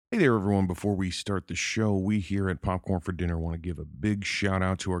Hey there, everyone. Before we start the show, we here at Popcorn for Dinner want to give a big shout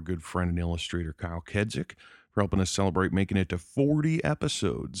out to our good friend and illustrator, Kyle Kedzik, for helping us celebrate making it to 40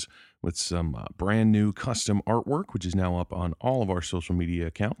 episodes with some brand new custom artwork, which is now up on all of our social media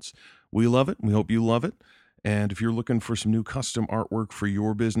accounts. We love it. We hope you love it. And if you're looking for some new custom artwork for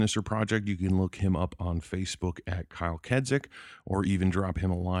your business or project, you can look him up on Facebook at Kyle Kedzik, or even drop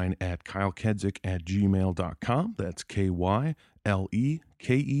him a line at kylekedzik@gmail.com. That's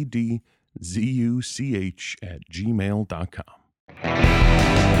KYLEKEDZUCH@gmail.com.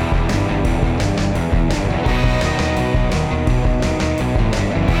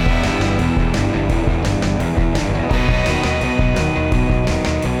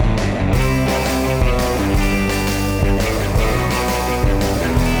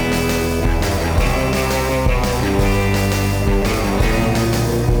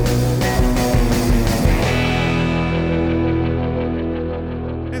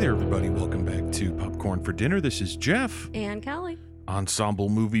 For dinner. This is Jeff and Callie. Ensemble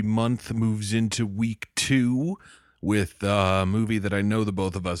Movie Month moves into week 2 with a movie that I know the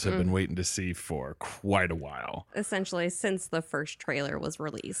both of us have been waiting to see for quite a while. Essentially, since the first trailer was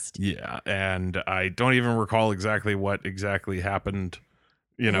released. Yeah, and I don't even recall exactly what happened,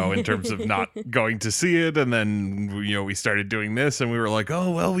 in terms of not going to see it. And then, we started doing this and we were like, oh,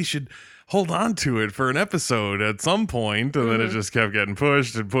 well, we should hold on to it for an episode at some point. And then it just kept getting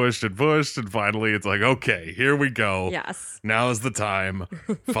pushed and pushed and pushed. And finally it's like, okay, here we go. Yes. Now is the time.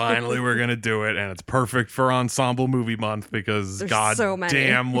 Finally, we're going to do it. And it's perfect for Ensemble Movie Month because There's God so many.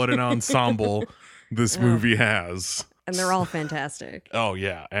 damn what an ensemble this movie has. And they're all fantastic. Oh,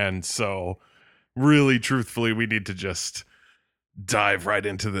 yeah. And so really, truthfully, we need to just dive right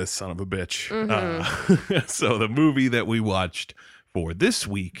into this son of a bitch. So the movie that we watched for this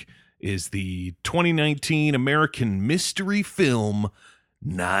week is the 2019 American mystery film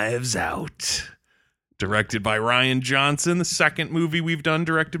Knives Out, directed by Rian Johnson, the second movie we've done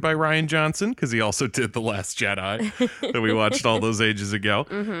directed by Rian Johnson, because he also did The Last Jedi that we watched all those ages ago.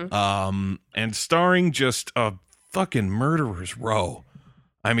 And starring just a fucking murderer's row.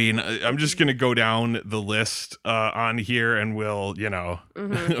 I mean, I'm just going to go down the list on here and we'll,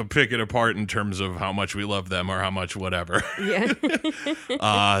 pick it apart in terms of how much we love them or how much whatever.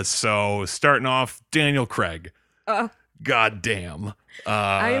 Yeah. So starting off, Daniel Craig. God damn.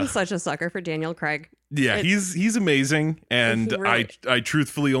 I am such a sucker for Daniel Craig. Yeah, he's amazing. And really... I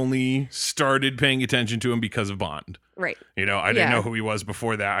truthfully only started paying attention to him because of Bond. Right. I didn't know who he was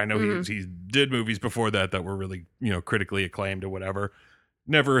before that. I know he did movies before that were really, critically acclaimed or whatever.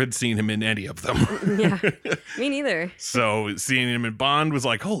 Never had seen him in any of them. Yeah, me neither. So seeing him in Bond was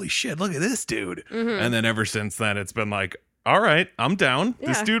like, holy shit, look at this dude. And then ever since then, it's been like, all right, I'm down. Yeah.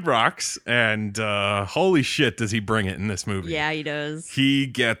 This dude rocks. And holy shit, does he bring it in this movie. Yeah, he does. He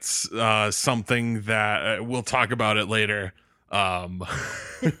gets something that we'll talk about it later. But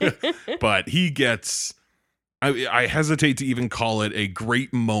he gets, I hesitate to even call it a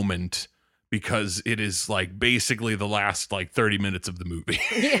great moment, because it is like basically the last 30 minutes of the movie.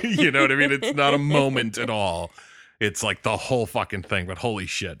 You know what I mean? It's not a moment at all. It's like the whole fucking thing, but holy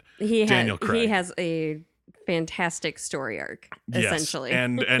shit. Daniel Craig. He has a fantastic story arc, essentially.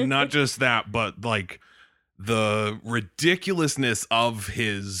 And not just that, but like the ridiculousness of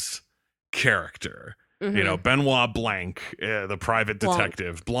his character. Benoit Blanc, the private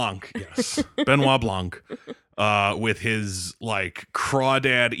detective. Blanc, yes. Benoit Blanc, with his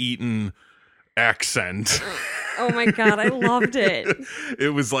crawdad eaten accent. Oh my God, I loved it. It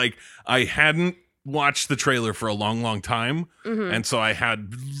was like I hadn't watched the trailer for a long time, and so I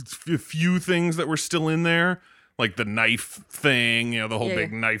had a few things that were still in there, like the knife thing, the whole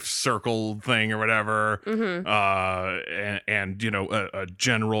big knife circle thing or whatever, and a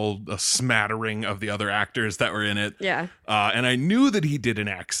general smattering of the other actors that were in it. Yeah. And I knew that he did an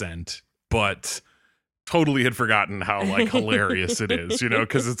accent, but totally had forgotten how hilarious it is,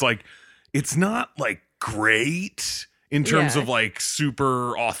 because it's not great in terms of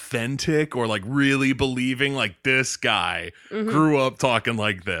super authentic or really believing this guy grew up talking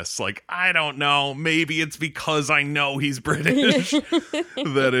like this. I don't know, maybe it's because I know he's British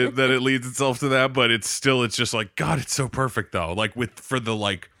that it leads itself to that, but it's just God, it's so perfect though. For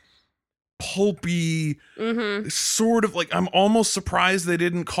the pulpy sort of I'm almost surprised they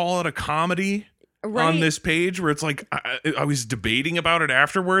didn't call it a comedy. Right. On this page, where it's I was debating about it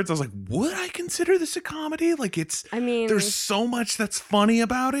afterwards. I was like, would I consider this a comedy? There's so much that's funny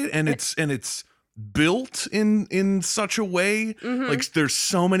about it, and it's built in such a way. There's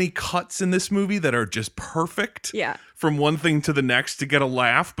so many cuts in this movie that are just perfect. Yeah. From one thing to the next to get a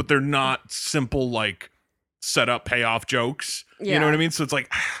laugh, but they're not simple set up payoff jokes. Yeah. You know what I mean? So it's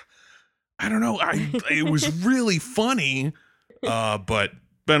like, I don't know. It was really funny. But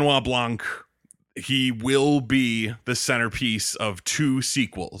Benoit Blanc, he will be the centerpiece of 2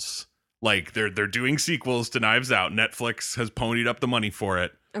 sequels. Like they're doing sequels to Knives Out. Netflix has ponied up the money for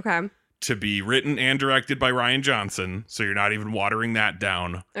it. Okay. To be written and directed by Rian Johnson. So you're not even watering that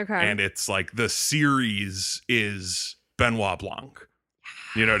down. Okay. And it's like the series is Benoit Blanc.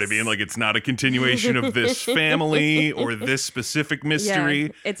 You know what I mean? Like it's not a continuation of this family or this specific mystery. Yeah,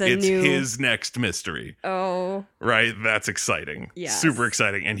 it's his next mystery. Oh. Right? That's exciting. Yes. Super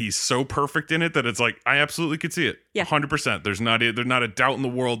exciting. And he's so perfect in it that it's like, I absolutely could see it. Yeah. 100%. There's not a doubt in the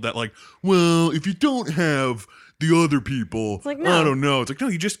world that like, well, if you don't have the other people, it's like, no. I don't know. It's like, no,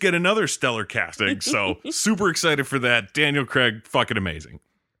 you just get another stellar casting. So super excited for that. Daniel Craig, fucking amazing.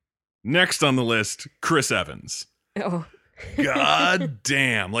 Next on the list, Chris Evans. Oh. God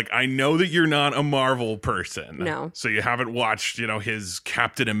damn. Like, I know that you're not a Marvel person. No. So you haven't watched, his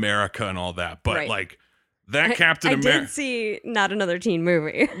Captain America and all that. But, Right. like, that Captain I America. did see Not Another Teen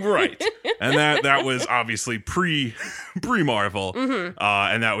Movie. Right. And that was obviously pre-Marvel. Mm-hmm.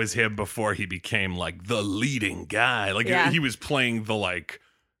 And that was him before he became, like, the leading guy. Like, Yeah. he was playing the, like,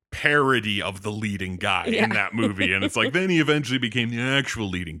 parody of the leading guy in Yeah. that movie. And it's like, then he eventually became the actual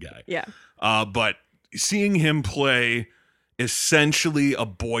leading guy. Yeah. But seeing him play essentially a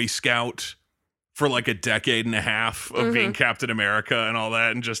Boy Scout for like a decade and a half of being Captain America and all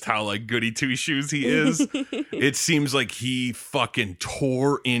that, and just how like goody two shoes he is, it seems like he fucking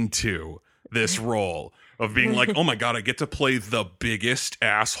tore into this role of being like, oh my God, I get to play the biggest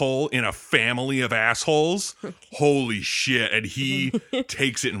asshole in a family of assholes. Holy shit. And he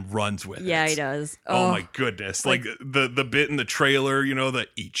takes it and runs with it. Yeah, he does. Oh my goodness. Like the bit in the trailer, the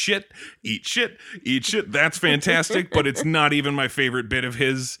eat shit, eat shit, eat shit. That's fantastic, but it's not even my favorite bit of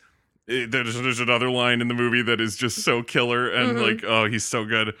his. There's another line in the movie that is just so killer and like, oh, he's so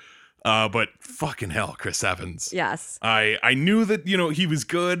good. But fucking hell, Chris Evans. Yes. I knew that, he was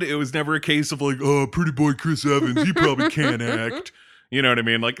good. It was never a case of like, oh, pretty boy Chris Evans, he probably can't act. You know what I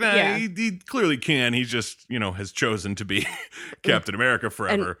mean? Like, nah, Yeah. he clearly can. He just, has chosen to be Captain America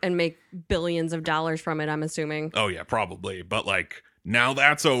forever. And make billions of dollars from it, I'm assuming. Oh, yeah, probably. But, like, now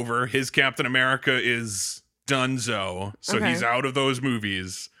that's over. His Captain America is donezo. So Okay. he's out of those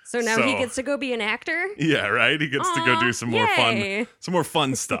movies. So now he gets to go be an actor? Yeah, right? He gets to go do some more yay.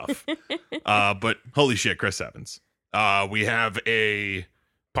 fun stuff. But holy shit, Chris Evans. We have a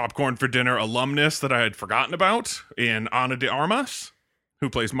Popcorn for Dinner alumnus that I had forgotten about in Ana de Armas, who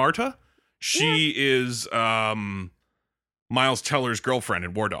plays Marta. She is Miles Teller's girlfriend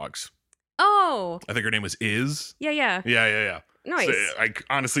in War Dogs. Oh. I think her name was Iz. Yeah, yeah. Yeah. Nice. So I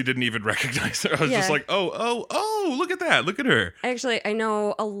honestly didn't even recognize her. I was just Yeah. like, oh, look at that. Look at her. Actually, I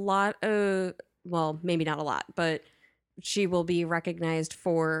know a lot of, well, maybe not a lot, but she will be recognized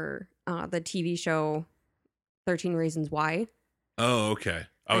for the TV show 13 Reasons Why. Oh, okay.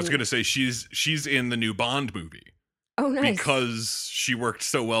 I was And- going to say she's in the new Bond movie. Oh, nice. Because she worked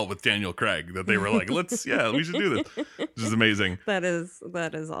so well with Daniel Craig that they were like, we should do this. This is amazing. That is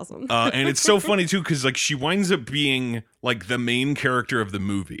awesome. And it's so funny too, because like she winds up being like the main character of the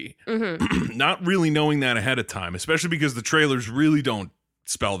movie, not really knowing that ahead of time, especially because the trailers really don't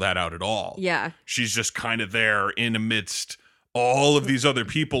spell that out at all. Yeah. She's just kind of there in amidst all of these other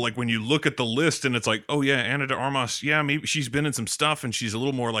people. Like when you look at the list and it's like, oh yeah, Ana de Armas, yeah, maybe she's been in some stuff and she's a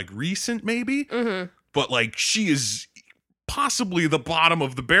little more like recent maybe. But like she is possibly the bottom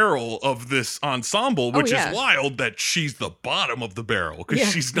of the barrel of this ensemble, which is wild that she's the bottom of the barrel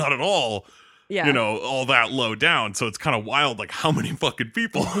because she's not at all, all that low down. So it's kind of wild, like how many fucking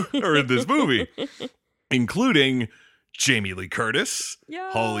people are in this movie, including Jamie Lee Curtis.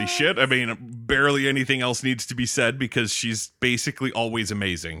 Yeah. Holy shit. I mean, barely anything else needs to be said because she's basically always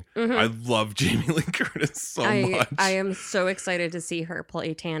amazing. I love Jamie Lee Curtis so much. I am so excited to see her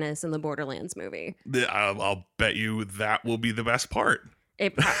play Tannis in the Borderlands movie. I'll bet you that will be the best part.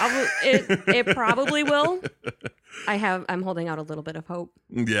 It probably will. I'm holding out a little bit of hope.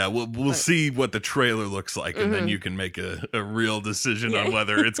 Yeah, we'll see what the trailer looks like, and then you can make a real decision on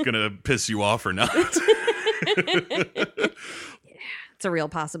whether it's gonna piss you off or not. It's a real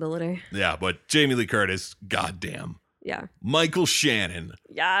possibility. Yeah, but Jamie Lee Curtis, goddamn. Yeah. Michael Shannon.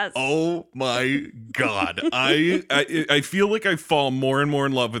 Yes. Oh my God. I feel like I fall more and more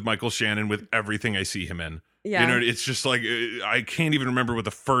in love with Michael Shannon with everything I see him in. Yeah. You know, it's just like, I can't even remember what the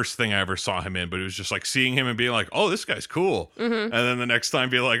first thing I ever saw him in, but it was just like seeing him and being like, oh, this guy's cool. And then the next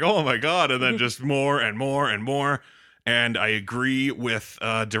time being like, oh my God. And then just more and more and more. And I agree with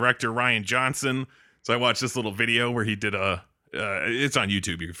director Rian Johnson. So I watched this little video where he did a it's on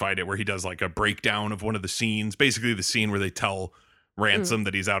YouTube. You can find it where he does like a breakdown of one of the scenes, basically the scene where they tell Ransom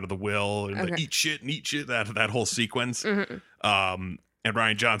that he's out of the will and like, eat shit, that whole sequence. And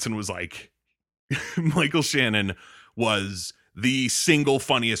Ryan Johnson was like, Michael Shannon was the single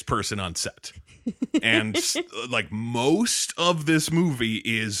funniest person on set. And like most of this movie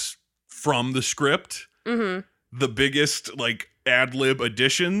is from the script. The biggest like ad lib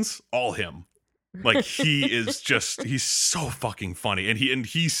additions, all him. Like he's so fucking funny. And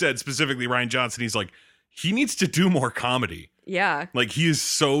he said specifically, Ryan Johnson, he's like, he needs to do more comedy. Yeah. Like he is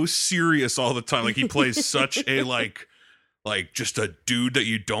so serious all the time. Like he plays such a like just a dude that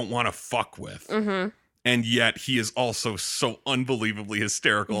you don't want to fuck with. And yet he is also so unbelievably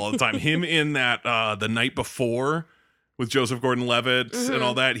hysterical all the time. Him in that The Night Before with Joseph Gordon-Levitt and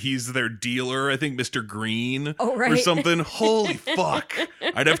all that. He's their dealer, I think Mr. Green or something. Holy fuck.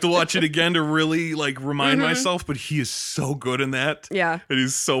 I'd have to watch it again to really like remind myself, but he is so good in that. Yeah. And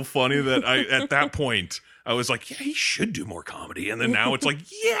he's so funny that at that point I was like, yeah, he should do more comedy. And then now it's like,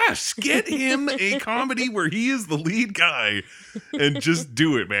 yes, get him a comedy where he is the lead guy and just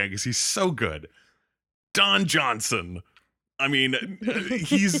do it, man, because he's so good. Don Johnson. I mean,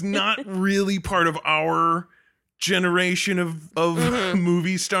 he's not really part of our generation of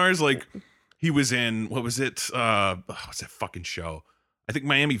movie stars. Like he was in, what was it? What's that fucking show? I think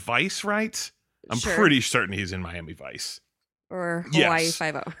Miami Vice, right? I'm pretty certain he's in Miami Vice. Or Hawaii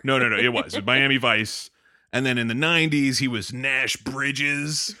Five-0. No. It was Miami Vice. And then in the 90s, he was Nash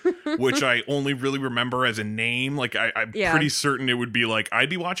Bridges, which I only really remember as a name. Like, I'm pretty certain it would be like, I'd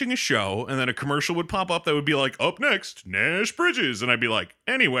be watching a show, and then a commercial would pop up that would be like, up next, Nash Bridges. And I'd be like,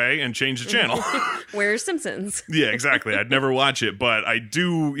 anyway, and change the channel. Where's Simpsons? Yeah, exactly. I'd never watch it, but I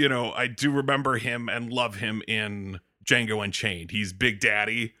do remember him and love him in Django Unchained. He's Big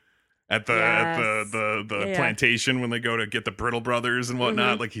Daddy at the plantation when they go to get the Brittle Brothers and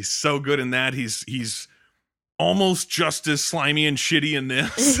whatnot. Like, he's so good in that. He's almost just as slimy and shitty in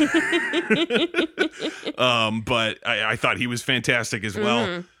this. But I thought he was fantastic as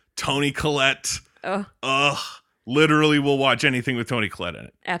well. Toni Collette. Literally will watch anything with Toni Collette in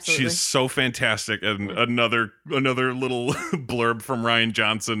it. Absolutely. She's so fantastic. And another little blurb from Ryan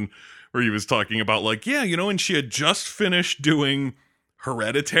Johnson where he was talking about like, yeah, and she had just finished doing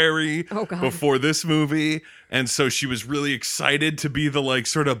Hereditary before this movie, and so she was really excited to be the like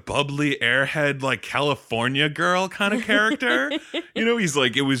sort of bubbly airhead like California girl kind of character. He's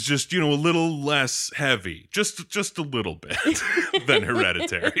like, it was just a little less heavy, just a little bit than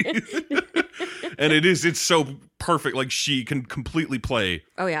Hereditary. And it's so perfect. Like she can completely play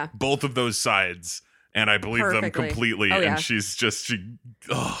both of those sides, and I believe them completely. And she's just she's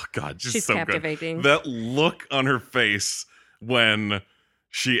so captivating. Good. That look on her face when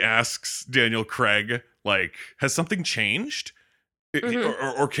she asks Daniel Craig, like, has something changed?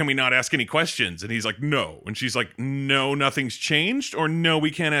 Or can we not ask any questions? And he's like, no. And she's like, no, nothing's changed, or no,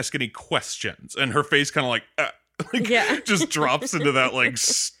 we can't ask any questions. And her face kind of like just drops into that like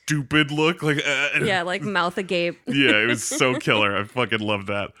stupid look. Like, like mouth agape. Yeah, it was so killer. I fucking love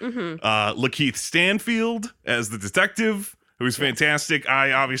that. Lakeith Stanfield as the detective. It was fantastic.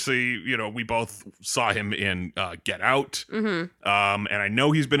 I obviously, we both saw him in Get Out. And I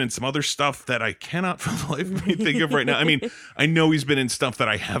know he's been in some other stuff that I cannot for the life of me think of right now. I mean, I know he's been in stuff that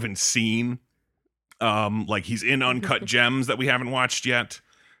I haven't seen. Like he's in Uncut Gems that we haven't watched yet.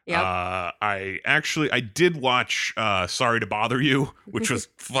 Yep. I did watch Sorry to Bother You, which was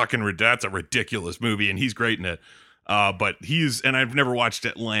fucking, that's a ridiculous movie, and he's great in it. But and I've never watched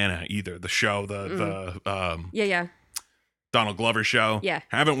Atlanta either, the show, the Donald Glover show. Yeah.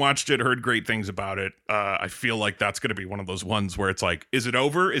 Haven't watched it, heard great things about it. I feel like that's going to be one of those ones where it's like, is it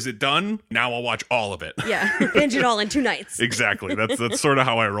over? Is it done? Now I'll watch all of it. Yeah. Binge it all in 2 nights. Exactly. That's sort of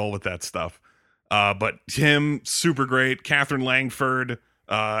how I roll with that stuff. But him, super great. Catherine Langford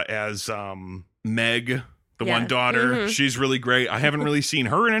as Meg, the one daughter. She's really great. I haven't really seen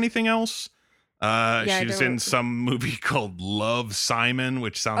her in anything else. She was in some movie called Love, Simon,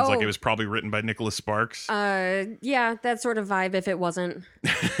 which sounds like it was probably written by Nicholas Sparks. Yeah, that sort of vibe if it wasn't.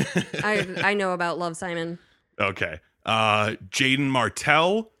 I know about Love, Simon. Okay. Jaden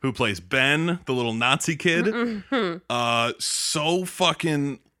Martell, who plays Ben, the little Nazi kid. So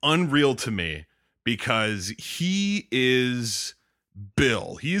fucking unreal to me because he is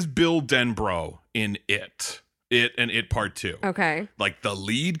Bill. He is Bill Denbrough in It and It Part 2. Okay. Like the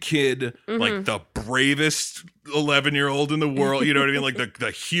lead kid, like the bravest 11-year-old in the world, you know what I mean? Like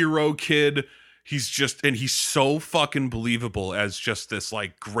the hero kid. He's so fucking believable as just this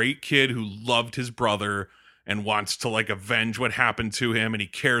like great kid who loved his brother and wants to like avenge what happened to him, and he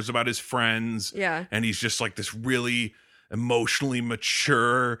cares about his friends. Yeah. And he's just like this really, emotionally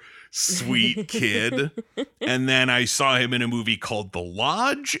mature, sweet kid. And then I saw him in a movie called The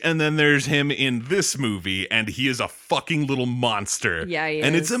Lodge, and then there's him in this movie, and he is a fucking little monster. Yeah, he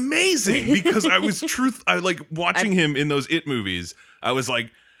and is. it's amazing because I like watching him in those It movies. I was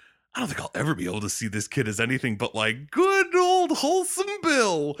like, I don't think I'll ever be able to see this kid as anything but like good old wholesome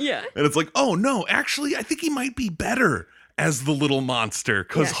Bill. Yeah. And it's like, oh no, actually, I think he might be better as the little monster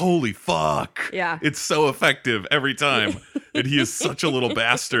because Yeah. holy fuck. Yeah. It's so effective every time. And he is such a little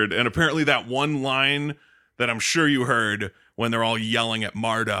bastard. And apparently that one line that I'm sure you heard when they're all yelling at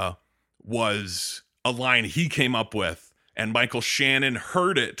Marta was a line he came up with. And Michael Shannon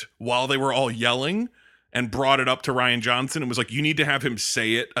heard it while they were all yelling and brought it up to Rian Johnson and was like, you need to have him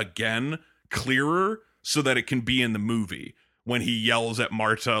say it again, clearer, so that it can be in the movie. When he yells at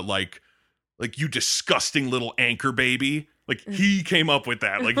Marta, like you disgusting little anchor baby. Like, he came up with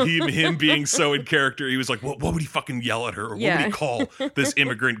that. Like, him being so in character, he was like, what would he fucking yell at her? Or what would he call this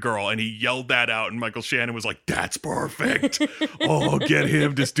immigrant girl? And he yelled that out, and Michael Shannon was like, that's perfect. Oh, get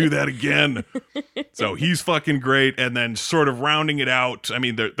him. Just do that again. So he's fucking great. And then sort of rounding it out, I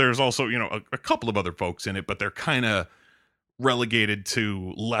mean, there's also, you know, a couple of other folks in it, but they're kind of relegated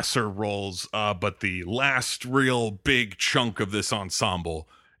to lesser roles. But the last real big chunk of this ensemble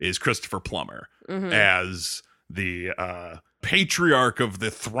is Christopher Plummer as the patriarch of the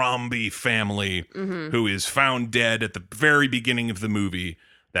Thrombey family, who is found dead at the very beginning of the movie.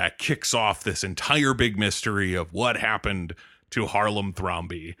 That kicks off this entire big mystery of what happened to Harlem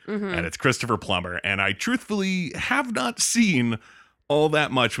Thrombey. And it's Christopher Plummer. And I truthfully have not seen all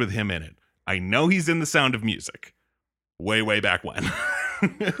that much with him in it. I know he's in The Sound of Music. Way back when.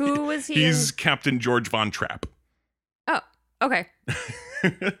 Who was he? He's Captain George Von Trapp. Oh, okay.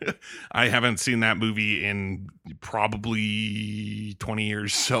 I haven't seen that movie in probably 20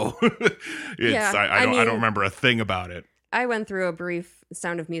 years, so I don't remember a thing about it. I went through a brief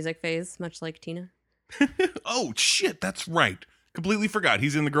Sound of Music phase, much like Tina. Oh shit, that's right. Completely forgot.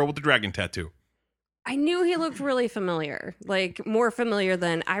 He's in The Girl with the Dragon Tattoo. I knew he looked really familiar, like more familiar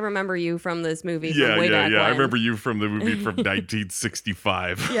than I remember you from this movie. From way back when. I remember you from the movie from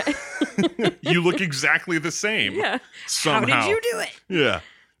 1965. Yeah. You look exactly the same. Yeah. Somehow. How did you do it? Yeah.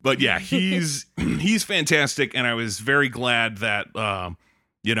 But yeah, he's fantastic, and I was very glad that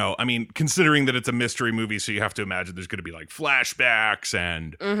you know, I mean, considering that it's a mystery movie, so you have to imagine there's going to be like flashbacks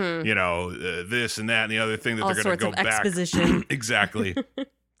and you know this and that and the other thing that all they're going to go back. Exposition. Exactly.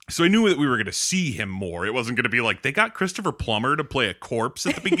 So I knew that we were going to see him more. It wasn't going to be like they got Christopher Plummer to play a corpse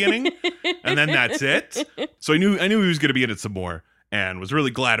at the beginning, and then that's it. So I knew he was going to be in it some more, and was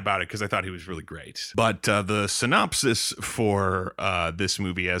really glad about it because I thought he was really great. But the synopsis for this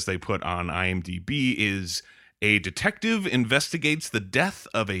movie, as they put on IMDb, is a detective investigates the death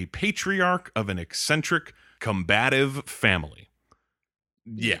of a patriarch of an eccentric, combative family.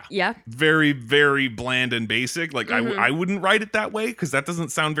 Yeah. Yeah. Very, very bland and basic. Like, I wouldn't write it that way because that doesn't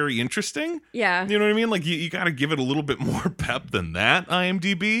sound very interesting. Yeah. You know what I mean? Like, you got to give it a little bit more pep than that,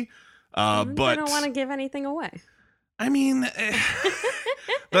 IMDb. But I don't want to give anything away. I mean,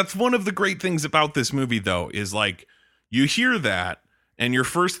 that's one of the great things about this movie, though, is like, you hear that, and your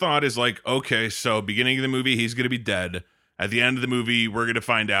first thought is like, okay, so beginning of the movie, he's going to be dead. At the end of the movie, we're going to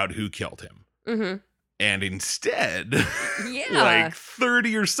find out who killed him. And instead, like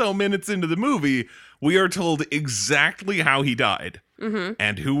 30 or so minutes into the movie, we are told exactly how he died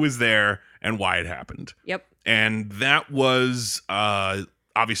and who was there and why it happened. Yep. And that was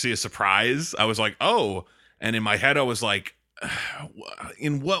obviously a surprise. I was like, oh, and in my head, I was like,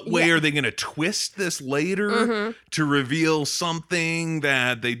 in what way are they going to twist this later to reveal something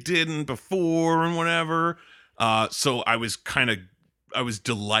that they didn't before and whatever? So I was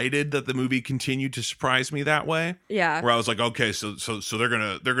delighted that the movie continued to surprise me that way. Yeah. Where I was like, okay, so they're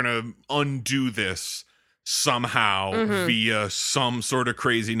gonna undo this somehow via some sort of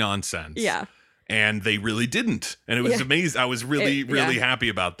crazy nonsense. Yeah. And they really didn't. And it was amazing. I was really happy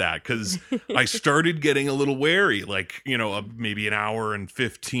about that because I started getting a little wary, like, you know, maybe an hour and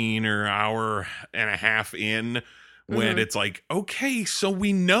 15 or hour and a half in, when it's like, okay, so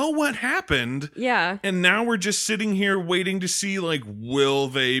we know what happened. Yeah. And now we're just sitting here waiting to see, like, will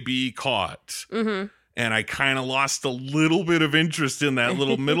they be caught? And I kind of lost a little bit of interest in that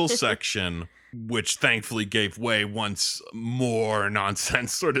little middle section, which thankfully gave way once more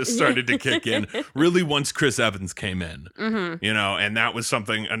nonsense sort of started to kick in. Really, once Chris Evans came in, you know, and that was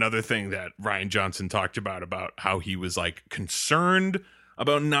another thing that Rian Johnson talked about how he was like concerned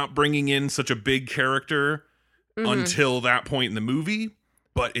about not bringing in such a big character until that point in the movie.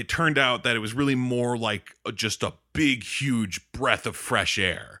 But it turned out that it was really more like just a big, huge breath of fresh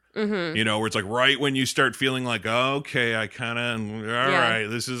air Mm-hmm. You know, where it's like right when you start feeling like, okay, I kind of, all right,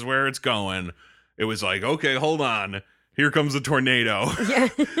 this is where it's going. It was like, okay, hold on. Here comes a tornado. Yeah.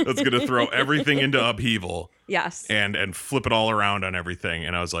 That's going to throw everything into upheaval. Yes. And flip it all around on everything.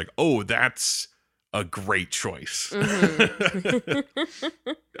 And I was like, oh, that's a great choice. Mm-hmm.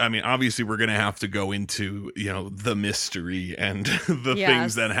 I mean, obviously, we're going to have to go into, you know, the mystery and the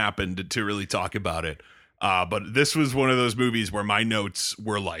things that happened to really talk about it. But this was one of those movies where my notes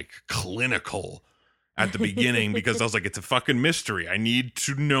were like clinical at the beginning because I was like, it's a fucking mystery. I need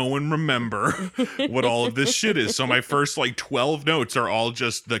to know and remember what all of this shit is. So my first like 12 notes are all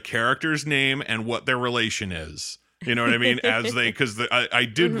just the character's name and what their relation is. You know what I mean? Because I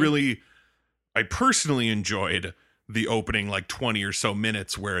did really, I personally enjoyed the opening like 20 or so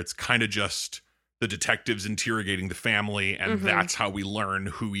minutes where it's kind of just the detectives interrogating the family, and that's how we learn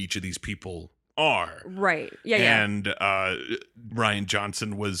who each of these people are. Right. Yeah. And Rian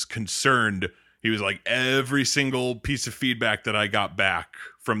Johnson was concerned. He was like, every single piece of feedback that I got back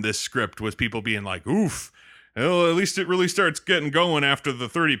from this script was people being like, oof, well, at least it really starts getting going after the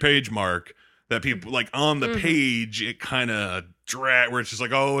 30-page mark. That people like on the page, it kind of drag where it's just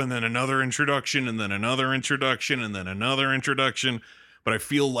like, oh, and then another introduction, and then another introduction, and then another introduction. But I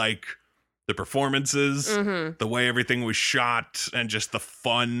feel like the performances, the way everything was shot, and just the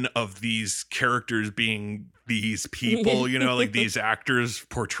fun of these characters being these people, you know, like these actors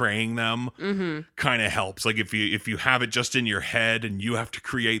portraying them kind of helps. Like if you have it just in your head and you have to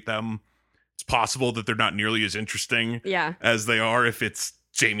create them, it's possible that they're not nearly as interesting as they are if it's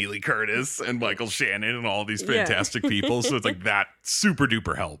Jamie Lee Curtis and Michael Shannon and all these fantastic people. So it's like that super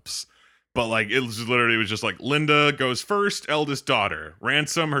duper helps. But like it was just like Linda goes first, eldest daughter.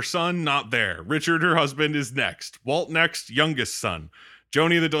 Ransom, her son, not there. Richard, her husband, is next. Walt next, youngest son.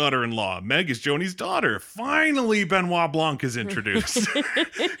 Joni, the daughter-in-law. Meg is Joni's daughter. Finally, Benoit Blanc is introduced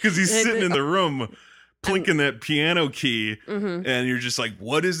because he's sitting in the room plinking that piano key, and you're just like,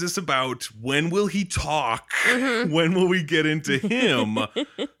 what is this about? When will he talk? When will we get into him?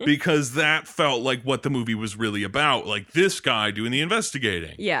 Because that felt like what the movie was really about, like this guy doing the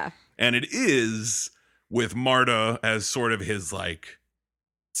investigating. Yeah. And it is, with Marta as sort of his like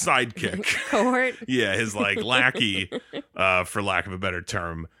sidekick. Cohort. Yeah, his like lackey, for lack of a better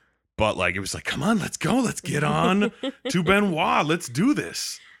term. But like it was like, come on, let's go, let's get on to Benoit, let's do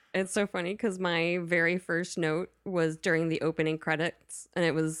this. It's so funny because my very first note was during the opening credits, and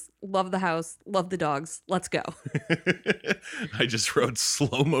it was love the house, love the dogs, let's go. I just wrote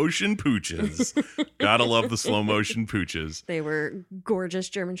slow motion pooches. Gotta love the slow motion pooches. They were gorgeous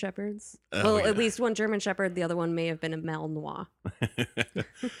German Shepherds. At least one German Shepherd. The other one may have been a Malinois.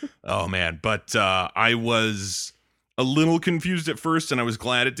 Oh, man. But I was a little confused at first, and I was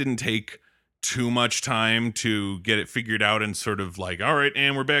glad it didn't take too much time to get it figured out and sort of like, all right,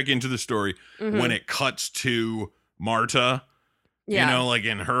 and we're back into the story. When it cuts to Marta, you know, like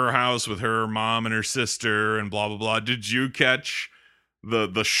in her house with her mom and her sister and blah, blah, blah. Did you catch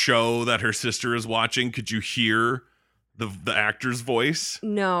the show that her sister is watching? Could you hear the actor's voice?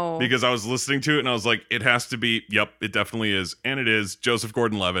 No. Because I was listening to it and I was like, it has to be, yep, it definitely is. And it is Joseph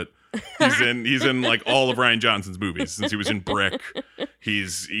Gordon-Levitt. He's in like all of Rian Johnson's movies since he was in Brick. He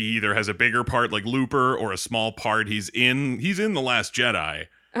either has a bigger part like Looper or a small part. He's in The Last Jedi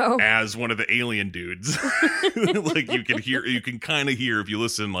as one of the alien dudes. Like you can kind of hear if you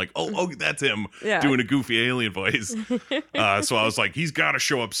listen like, oh, that's him doing a goofy alien voice. So I was like, he's got to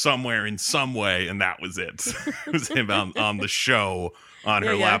show up somewhere in some way, and that was it. It was him on the show on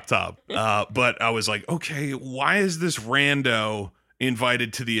her laptop. But I was like, okay, why is this rando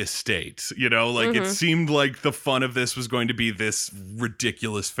invited to the estate? You know, like it seemed like the fun of this was going to be this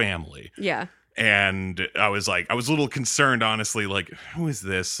ridiculous family. Yeah. And I was a little concerned, honestly, like, who is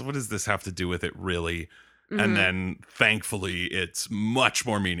this? What does this have to do with it, really? And then thankfully it's much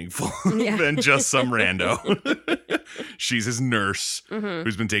more meaningful than just some rando. She's his nurse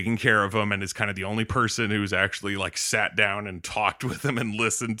who's been taking care of him and is kind of the only person who's actually like sat down and talked with him and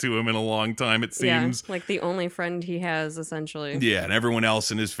listened to him in a long time, it seems. Yeah, like the only friend he has, essentially. Yeah, and everyone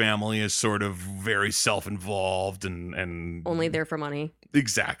else in his family is sort of very self-involved and only there for money.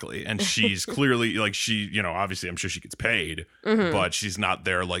 Exactly. And she's clearly like, she, you know, obviously I'm sure she gets paid, but she's not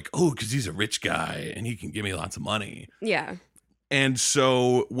there like, oh, because he's a rich guy and he can give me lots of money. Yeah. And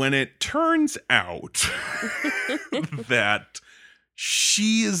so when it turns out that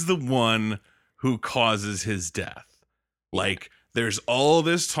she is the one who causes his death, like there's all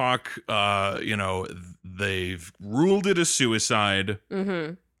this talk, you know, they've ruled it a suicide.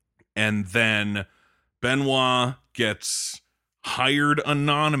 And then Benoit gets hired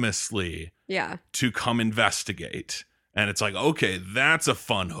anonymously to come investigate. And it's like, okay, that's a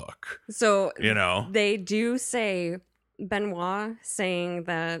fun hook. So You know? they do say Benoit saying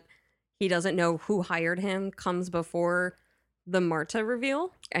that he doesn't know who hired him comes before the Marta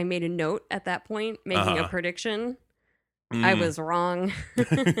reveal. I made a note at that point making a prediction. I was wrong.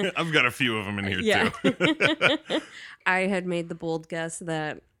 I've got a few of them in here too. I had made the bold guess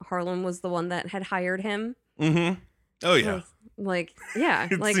that Harlan was the one that had hired him. Mm-hmm. Oh yeah. Like, yeah.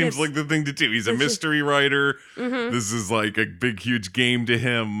 It seems like the thing to do. He's a mystery writer. This is like a big, huge game to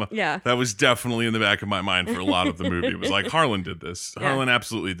him. Yeah. That was definitely in the back of my mind for a lot of the movie. It was like, Harlan did this. Yeah. Harlan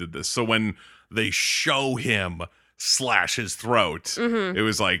absolutely did this. So when they show him slash his throat, it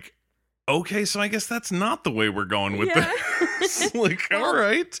was like, okay, so I guess that's not the way we're going with this. Like, Well, all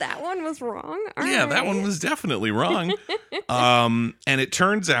right. That one was wrong. All Yeah, that right. one was definitely wrong. And it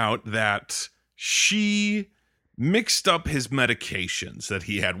turns out that she mixed up his medications, that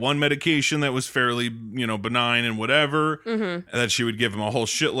he had one medication that was fairly, benign and whatever, that she would give him a whole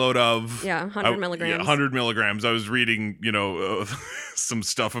shitload of. Yeah, 100 milligrams. Yeah, 100 milligrams. I was reading, some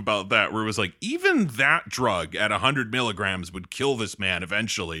stuff about that where it was like, even that drug at 100 milligrams would kill this man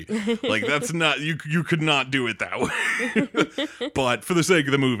eventually. Like, that's not, you could not do it that way. But for the sake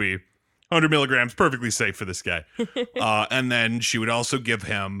of the movie, 100 milligrams, perfectly safe for this guy. And then she would also give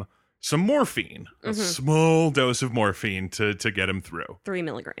him some morphine, a small dose of morphine to get him through. 3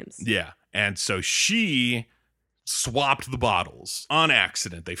 milligrams. Yeah. And so she swapped the bottles on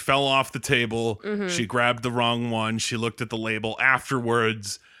accident. They fell off the table. She grabbed the wrong one. She looked at the label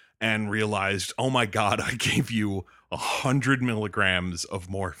afterwards and realized, oh my God, I gave you 100 milligrams of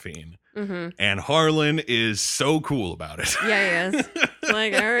morphine. And Harlan is so cool about it. Yeah, he is.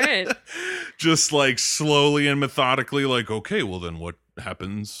 Like, all right. Just like slowly and methodically, like, okay, well then what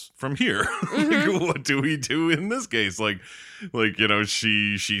happens from here? Like, what do we do in this case?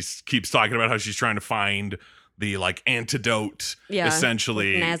 She keeps talking about how she's trying to find the like antidote,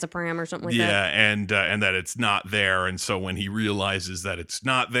 essentially, like Nazapram or something like yeah, that. and that it's not there. And so when he realizes that it's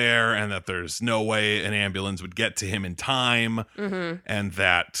not there and that there's no way an ambulance would get to him in time, and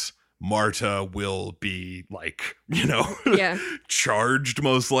that Marta will be like, charged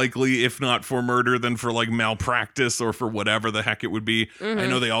most likely, if not for murder, then for like malpractice or for whatever the heck it would be. I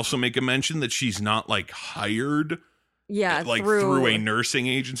know they also make a mention that she's not like hired, like through a nursing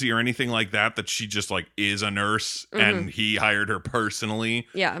agency or anything like that, that she just like is a nurse and he hired her personally.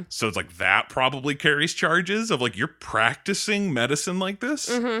 Yeah. So it's like that probably carries charges of like, you're practicing medicine like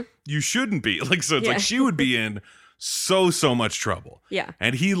this. You shouldn't be. Like, so it's like she would be in so much trouble. Yeah.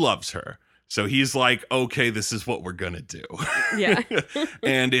 And he loves her. So he's like, okay, this is what we're going to do. Yeah.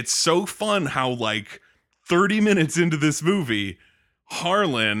 And it's so fun how like 30 minutes into this movie,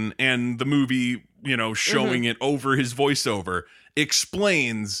 Harlan and the movie, showing it over his voiceover,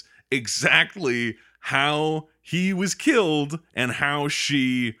 explains exactly how he was killed and how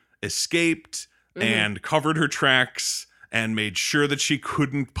she escaped and covered her tracks and made sure that she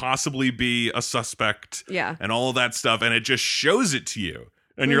couldn't possibly be a suspect. Yeah. And all of that stuff. And it just shows it to you.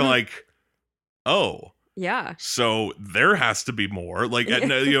 And you're like, oh. Yeah. So there has to be more. Like,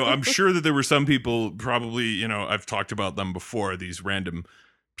 I'm sure that there were some people probably, I've talked about them before, these random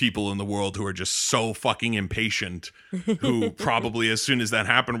people in the world who are just so fucking impatient, who probably as soon as that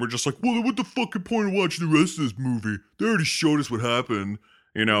happened, were just like, well, what the fucking point of watching the rest of this movie? They already showed us what happened.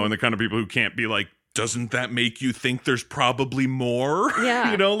 And the kind of people who can't be like, doesn't that make you think there's probably more?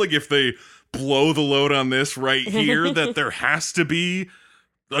 Yeah. Like if they blow the load on this right here, that there has to be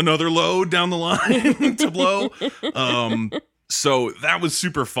another load down the line to blow. So that was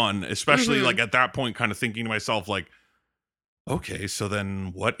super fun, especially like at that point, kind of thinking to myself, like, okay, so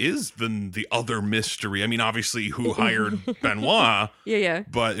then what is the other mystery? I mean, obviously who hired Benoit. Yeah.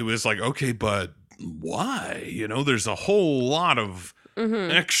 But it was like, okay, but why? There's a whole lot of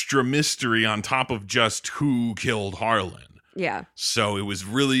extra mystery on top of just who killed Harlan. Yeah. So it was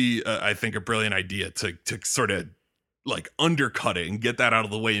really, I think, a brilliant idea to sort of like undercut it and get that out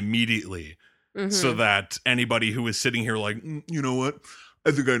of the way immediately, so that anybody who was sitting here like, you know what? I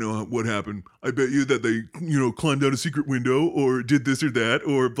think I know what happened. I bet you that they, climbed out a secret window or did this or that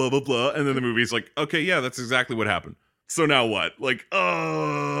or blah, blah, blah. And then the movie's like, okay, yeah, that's exactly what happened. So now what? Like,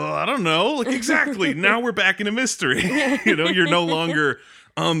 I don't know. Like, exactly. Now we're back in a mystery. You're no longer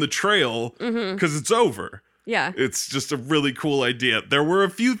on the trail because it's over. Yeah. It's just a really cool idea. There were a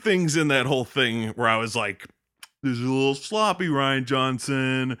few things in that whole thing where I was like, this is a little sloppy, Rian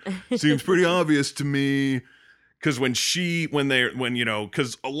Johnson. Seems pretty obvious to me. Because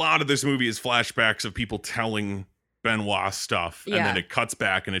because a lot of this movie is flashbacks of people telling Benoit stuff, and then it cuts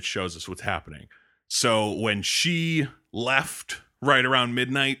back and it shows us what's happening. So when she left right around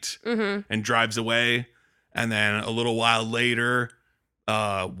midnight and drives away, And then a little while later,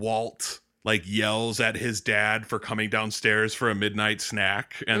 Walt like yells at his dad for coming downstairs for a midnight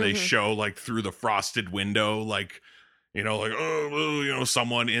snack, and they show like through the frosted window, like, you know, like, oh, you know,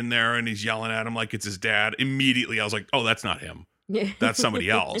 someone in there, and he's yelling at him like it's his dad. Immediately I was like, oh, that's not him. That's somebody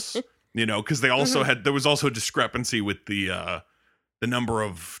else. You know, because they also there was also a discrepancy with the number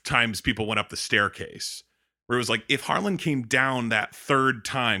of times people went up the staircase, where it was like, if Harlan came down that third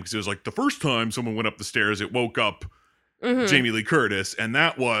time, because it was like the first time someone went up the stairs, it woke up Jamie Lee Curtis, and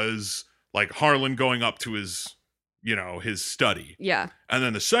that was like Harlan going up to his, you know, his study. Yeah. And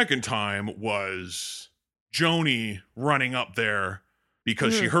then the second time was Joni running up there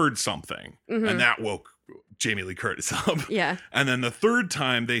because she heard something, and that woke Jamie Lee Curtis up. Yeah. And then the third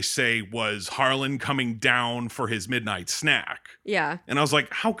time they say was Harlan coming down for his midnight snack. Yeah. And I was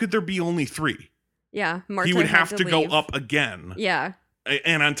like, how could there be only 3? Yeah. Marta he would have to go leave. up again. Yeah.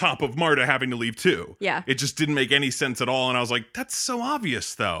 And on top of Marta having to leave too. Yeah. It just didn't make any sense at all. And I was like, that's so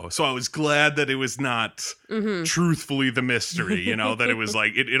obvious though. So I was glad that it was not truthfully the mystery, you know, that it was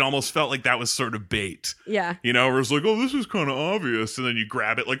like, it almost felt like that was sort of bait. Yeah. You know, where it's like, oh, this is kind of obvious. And then you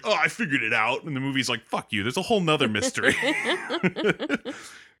grab it like, oh, I figured it out. And the movie's like, fuck you. There's a whole nother mystery.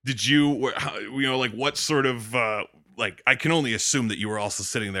 Did you know, like what sort of, like, I can only assume that you were also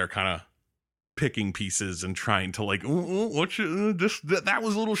sitting there kind of picking pieces and trying to like, what should that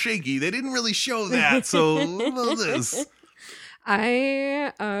was a little shaky. They didn't really show that. So what about this?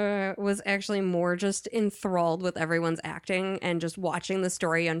 I was actually more just enthralled with everyone's acting and just watching the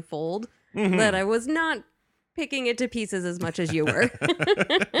story unfold, that I was not picking it to pieces as much as you were.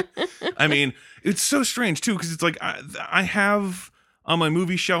 I mean, it's so strange too, because it's like I have on my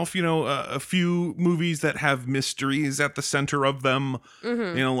movie shelf, you know, a few movies that have mysteries at the center of them.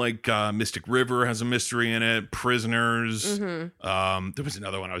 You know, like Mystic River has a mystery in it. Prisoners. There was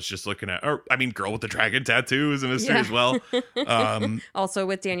another one I was just looking at. Or I mean, Girl with the Dragon Tattoo is a mystery as well. Also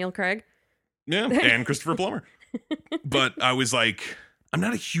with Daniel Craig. Yeah, and Christopher Plummer. But I was like, I'm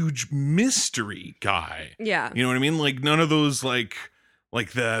not a huge mystery guy. Yeah. You know what I mean? Like none of those like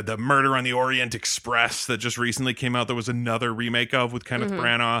the Murder on the Orient Express that just recently came out. There was another remake of with Kenneth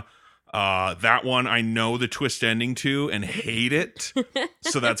Branagh. That one I know the twist ending to and hate it.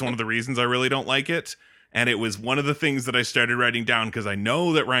 So that's one of the reasons I really don't like it. And it was one of the things that I started writing down because I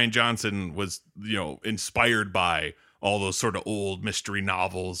know that Rian Johnson was, you know, inspired by all those sort of old mystery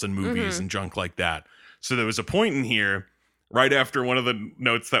novels and movies and junk like that. So there was a point in here right after one of the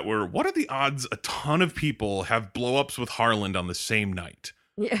notes that were, what are the odds a ton of people have blow-ups with Harlan on the same night?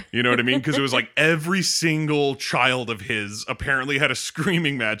 Yeah. You know what I mean? Because it was like every single child of his apparently had a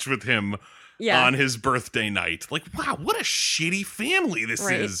screaming match with him on his birthday night. Like, wow, what a shitty family this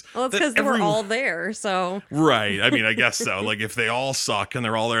is. Well, it's because we're all there, so. Right. I mean, I guess so. Like, if they all suck and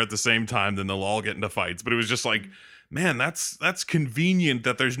they're all there at the same time, then they'll all get into fights. But it was just like, man, that's convenient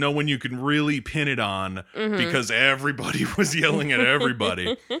that there's no one you can really pin it on because everybody was yelling at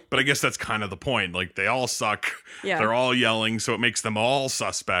everybody. But I guess that's kind of the point. Like, they all suck. Yeah. They're all yelling, so it makes them all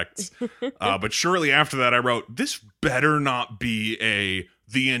suspects. But shortly after that, I wrote, this better not be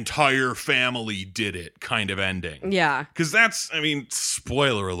the entire family did it kind of ending. Yeah. Because that's, I mean,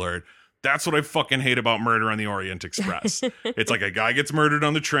 spoiler alert, that's what I fucking hate about Murder on the Orient Express. It's like a guy gets murdered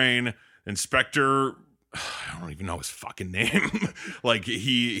on the train, Inspector... I don't even know his fucking name. Like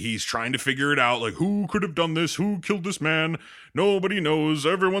he's trying to figure it out. Like, who could have done this? Who killed this man? Nobody knows.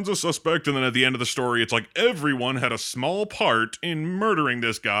 Everyone's a suspect. And then at the end of the story, it's like everyone had a small part in murdering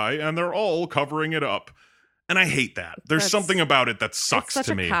this guy, and they're all covering it up. And I hate that. There's something about it that sucks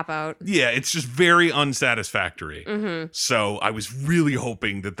to me. It's such a cop-out. Yeah, it's just very unsatisfactory. So I was really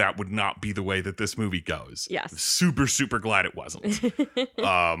hoping that would not be the way that this movie goes. Yes. Super, super glad it wasn't.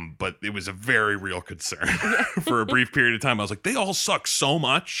 But it was a very real concern. For a brief period of time, I was like, they all suck so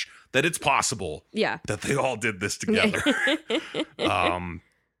much that it's possible that they all did this together.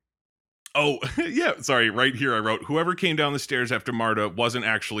 Oh, yeah, sorry. Right here I wrote, whoever came down the stairs after Marta wasn't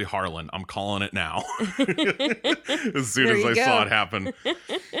actually Harlan. I'm calling it now. As soon as I saw it happen.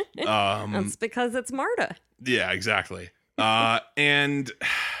 That's because it's Marta. Yeah, exactly. And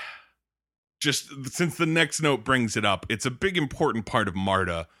just since the next note brings it up, it's a big important part of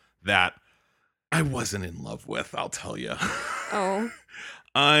Marta that I wasn't in love with, I'll tell you. Oh.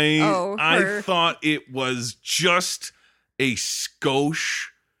 I thought it was just a skosh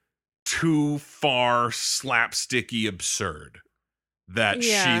too far slapsticky absurd that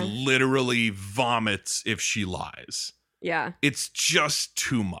she literally vomits if she lies. Yeah. It's just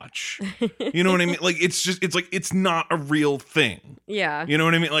too much. You know what I mean? Like, it's not a real thing. Yeah. You know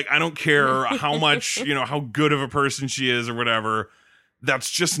what I mean? Like, I don't care how much, how good of a person she is or whatever.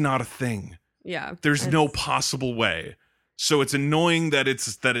 That's just not a thing. Yeah. There's no possible way. So it's annoying that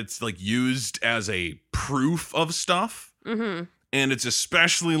it's like used as a proof of stuff. Mm-hmm. And it's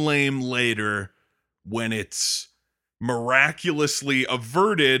especially lame later when it's miraculously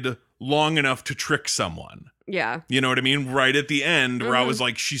averted long enough to trick someone. Yeah. You know what I mean? Right at the end where I was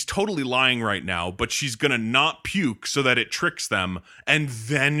like, she's totally lying right now, but she's going to not puke so that it tricks them. And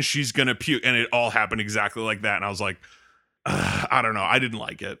then she's going to puke. And it all happened exactly like that. And I was like, I don't know. I didn't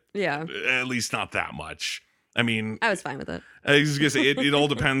like it. Yeah. At least not that much. I mean, I was fine with it. I was gonna say it all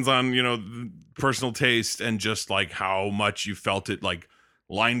depends on, personal taste and just like how much you felt it like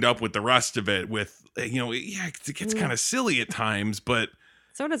lined up with the rest of it with, it gets kind of silly at times, but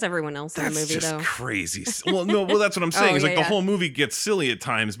so does everyone else in the movie, that's though. just crazy. Well, no, that's what I'm saying. It's like the whole movie gets silly at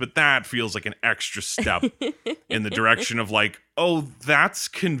times, but that feels like an extra step in the direction of like, oh, that's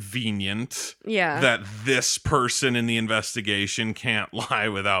convenient. Yeah. That this person in the investigation can't lie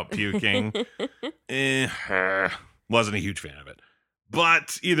without puking. Wasn't a huge fan of it.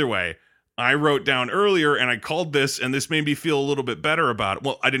 But either way, I wrote down earlier and I called this, and this made me feel a little bit better about it.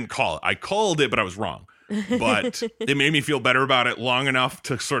 Well, I didn't call it. I called it, but I was wrong. But it made me feel better about it long enough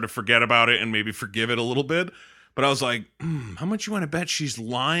to sort of forget about it and maybe forgive it a little bit. But I was like, how much you want to bet she's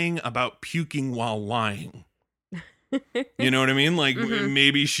lying about puking while lying? You know what I mean? Like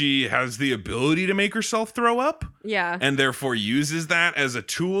maybe she has the ability to make herself throw up. Yeah. And therefore uses that as a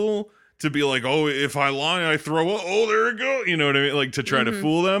tool to be like, oh, if I lie, I throw up. Oh, there it goes. You know what I mean? Like to try to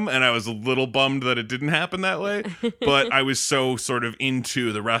fool them. And I was a little bummed that it didn't happen that way. But I was so sort of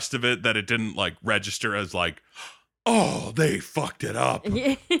into the rest of it that it didn't like register as like, oh, they fucked it up.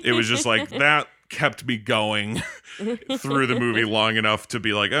 It was just like that kept me going through the movie long enough to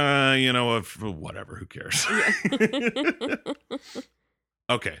be like, whatever, who cares?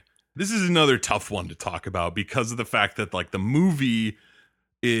 Okay. This is another tough one to talk about because of the fact that like the movie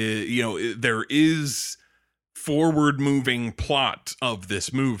there is forward moving plot of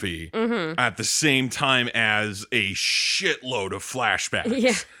this movie at the same time as a shitload of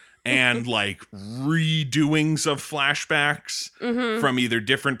flashbacks and like redoings of flashbacks from either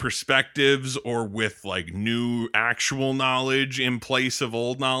different perspectives or with like new actual knowledge in place of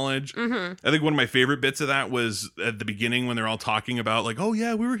old knowledge. I think one of my favorite bits of that was at the beginning when they're all talking about like, oh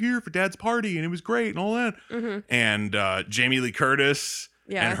yeah, we were here for Dad's party and it was great and all that. And Jamie Lee Curtis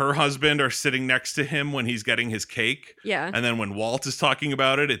and her husband are sitting next to him when he's getting his cake. Yeah. And then when Walt is talking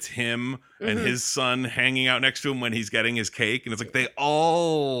about it, it's him and his son hanging out next to him when he's getting his cake. And it's like they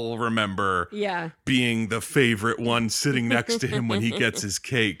all remember being the favorite one sitting next to him when he gets his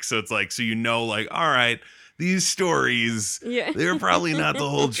cake. So it's like, like, all right, these stories, they're probably not the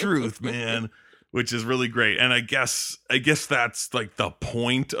whole truth, man. Which is really great. And I guess that's like the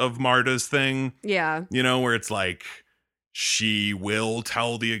point of Marta's thing. Yeah. Where it's like, she will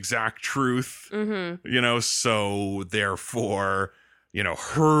tell the exact truth, so therefore,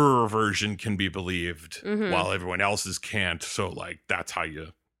 her version can be believed while everyone else's can't. So like, that's how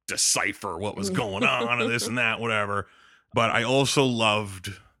you decipher what was going on and this and that, whatever. But I also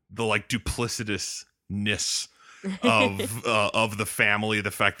loved the like duplicitousness of the family.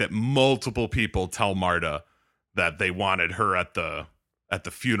 The fact that multiple people tell Marta that they wanted her at the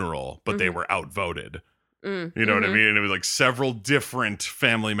funeral, but they were outvoted. You know what I mean? And it was like several different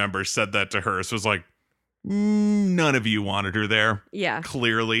family members said that to her. So it was like, none of you wanted her there. Yeah.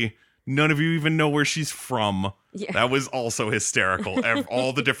 Clearly. None of you even know where she's from. Yeah. That was also hysterical.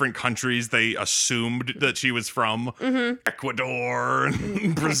 All the different countries they assumed that she was from. Ecuador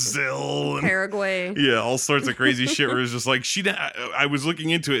and Brazil. And, Paraguay. Yeah, all sorts of crazy shit where it was just like, I was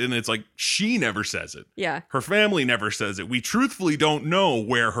looking into it and it's like, she never says it. Yeah. Her family never says it. We truthfully don't know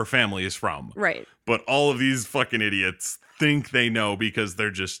where her family is from. Right. But all of these fucking idiots think they know because they're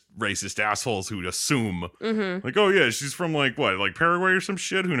just racist assholes who assume like, oh yeah, she's from like what, like Paraguay or some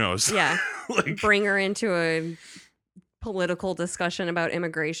shit, who knows. Yeah. Like, bring her into a political discussion about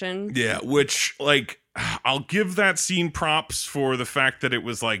immigration. Yeah, which like I'll give that scene props for the fact that it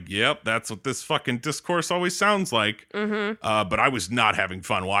was like, yep, that's what this fucking discourse always sounds like. But I was not having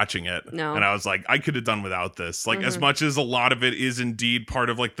fun watching it. No. And I was like, I could have done without this. Like as much as a lot of it is indeed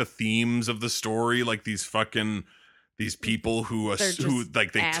part of like the themes of the story, like these people who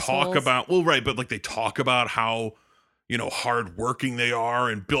like they assholes. Talk about, well, right, but like they talk about how, hardworking they are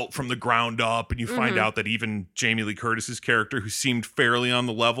and built from the ground up. And you find out that even Jamie Lee Curtis's character, who seemed fairly on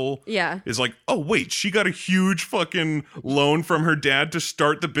the level, is like, oh, wait, she got a huge fucking loan from her dad to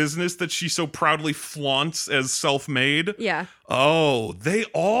start the business that she so proudly flaunts as self-made. Yeah. Oh, they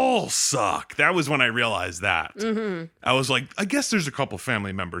all suck. That was when I realized that. I was like, I guess there's a couple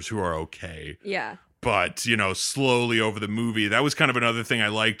family members who are okay. Yeah. But, you know, slowly over the movie, that was kind of another thing I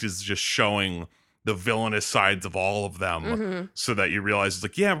liked, is just showing the villainous sides of all of them, so that you realize it's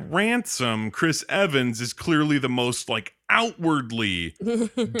like, yeah, Ransom, Chris Evans, is clearly the most like outwardly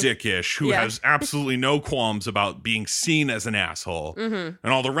dickish, who has absolutely no qualms about being seen as an asshole. And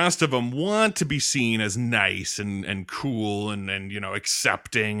all the rest of them want to be seen as nice and cool and, you know,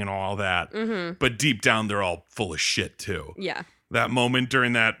 accepting and all that. But deep down, they're all full of shit too. Yeah. That moment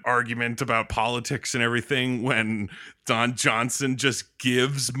during that argument about politics and everything, when Don Johnson just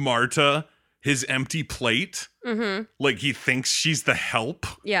gives Marta his empty plate, like he thinks she's the help.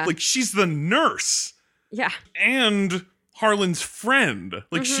 Yeah. Like she's the nurse. Yeah. And Harlan's friend.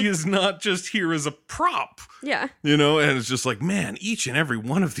 Like she is not just here as a prop. Yeah. You know, and it's just like, man, each and every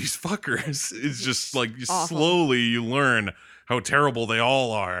one of these fuckers is just like, slowly you learn how terrible they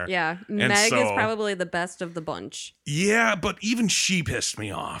all are. Yeah. Meg is probably the best of the bunch. Yeah, but even she pissed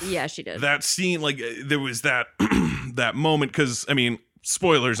me off. Yeah, she did. That scene, like there was that that moment, because I mean,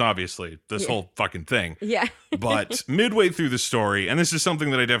 spoilers, obviously, this whole fucking thing. Yeah. But midway through the story, and this is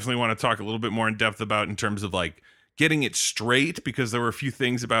something that I definitely want to talk a little bit more in depth about in terms of like getting it straight, because there were a few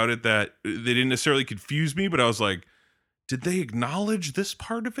things about it that they didn't necessarily confuse me, but I was like, did they acknowledge this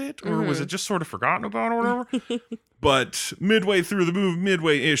part of it? Or was it just sort of forgotten about or whatever? But midway-ish through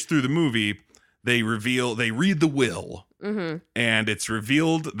the movie, they read the will. And it's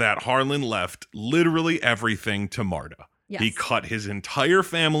revealed that Harlan left literally everything to Marta. Yes. He cut his entire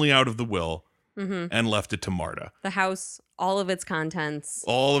family out of the will and left it to Marta. The house, all of its contents.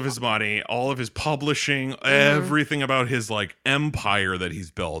 All of his money, all of his publishing, everything about his like empire that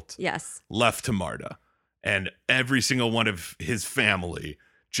he's built. Yes. Left to Marta. And every single one of his family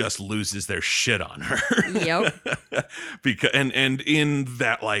just loses their shit on her. Yep. Because and in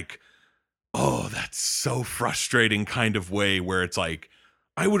that like, oh, that's so frustrating kind of way where it's like,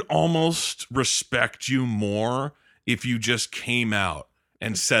 I would almost respect you more if you just came out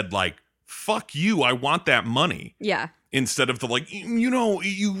and said like, fuck you, I want that money. Yeah. Instead of the like, you know,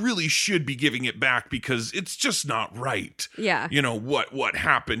 you really should be giving it back because it's just not right. Yeah. You know, what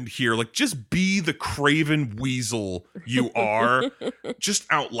happened here? Like, just be the craven weasel you are, just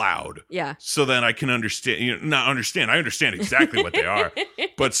out loud. Yeah. So that I can understand, you know, not understand. I understand exactly what they are.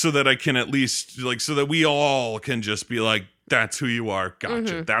 But so that I can at least, like, so that we all can just be like, that's who you are.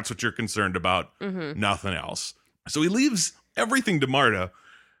 Gotcha. That's what you're concerned about. Nothing else. So he leaves everything to Marta,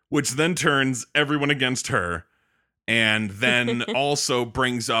 which then turns everyone against her. And then also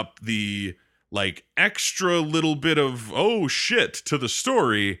brings up the like extra little bit of, oh shit, to the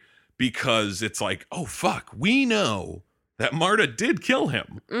story, because it's like, oh fuck, we know that Marta did kill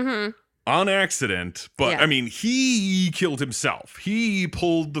him on accident. But I mean, he killed himself. He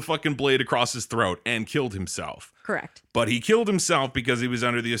pulled the fucking blade across his throat and killed himself. Correct. But he killed himself because he was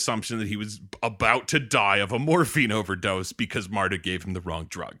under the assumption that he was about to die of a morphine overdose because Marta gave him the wrong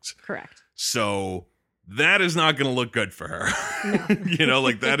drugs. Correct. So that is not going to look good for her. No. You know,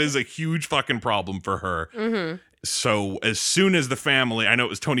 like that is a huge fucking problem for her. So as soon as the family, I know it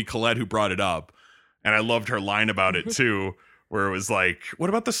was Toni Collette who brought it up, and I loved her line about it too, where it was like, what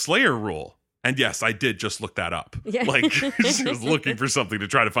about the Slayer rule? And yes, I did just look that up. Yeah. Like she was looking for something to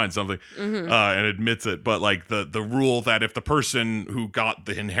try to find something and admits it. But like the rule that if the person who got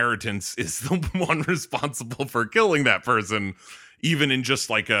the inheritance is the one responsible for killing that person, even in just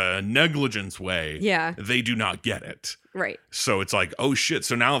like a negligence way, they do not get it. Right. So it's like, oh shit.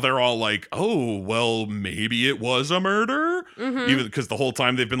 So now they're all like, oh, well, maybe it was a murder. Even because the whole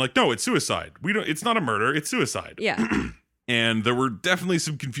time they've been like, no, it's suicide. It's not a murder. It's suicide. Yeah. And there were definitely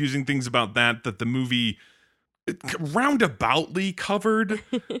some confusing things about that the movie roundaboutly covered.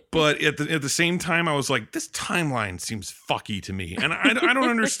 But at the same time, I was like, this timeline seems fucky to me. And I don't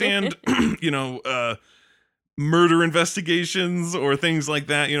understand, you know, murder investigations or things like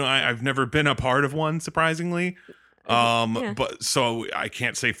that. You know, I've never been a part of one, surprisingly. But so I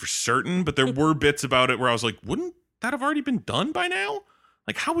can't say for certain, but there were bits about it where I was like, wouldn't that have already been done by now?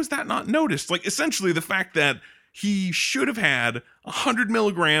 Like, how was that not noticed? Like, essentially the fact that he should have had 100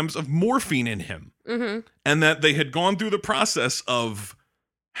 milligrams of morphine in him and that they had gone through the process of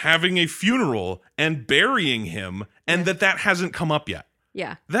having a funeral and burying him and that hasn't come up yet.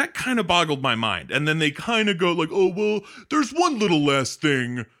 Yeah. That kind of boggled my mind. And then they kind of go like, oh, well, there's one little last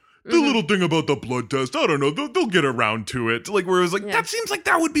thing. The little thing about the blood test. I don't know. They'll get around to it. Like, where it was like, that seems like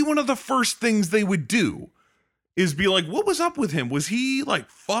that would be one of the first things they would do. Is be like, what was up with him? Was he like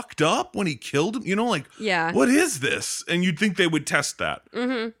fucked up when he killed him? You know, like, what is this? And you'd think they would test that.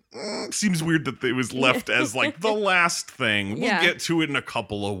 Seems weird that it was left as like the last thing. We'll get to it in a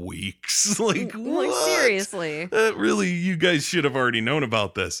couple of weeks. Like, what? Like, seriously. Really, you guys should have already known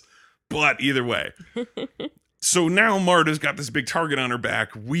about this. But either way. So now Marta's got this big target on her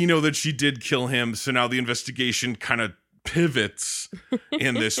back. We know that she did kill him. So now the investigation kind of pivots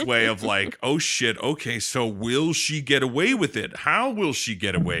in this way of like, oh shit, okay, so will she get away with it? How will she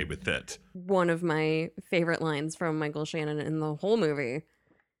get away with it? One of my favorite lines from Michael Shannon in the whole movie.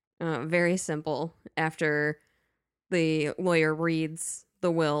 Very simple. After the lawyer reads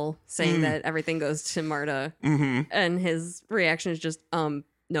the will saying that everything goes to Marta, and his reaction is just,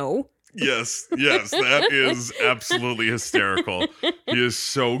 no. Yes, that is absolutely hysterical. He is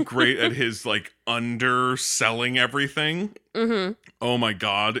so great at his like underselling everything. Oh my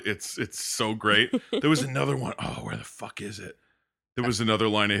god, it's so great. There was another one. Oh, where the fuck is it? There was another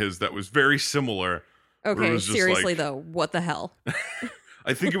line of his that was very similar. Okay, seriously though, what the hell?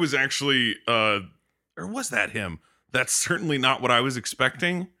 I think it was actually, or was that him? That's certainly not what I was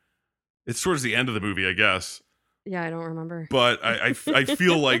expecting. It's towards the end of the movie, I guess. Yeah, I don't remember. But I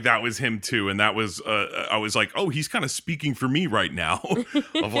feel like that was him too. And that was, I was like, oh, he's kind of speaking for me right now.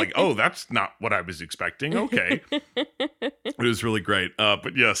 Of like, oh, that's not what I was expecting. Okay. It was really great.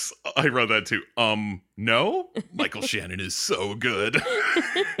 But yes, I wrote that too. No? Michael Shannon is so good.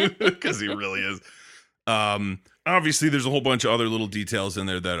 Because he really is. Obviously, there's a whole bunch of other little details in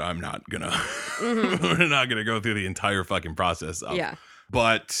there that I'm not gonna, we're not gonna go through the entire fucking process of. Yeah.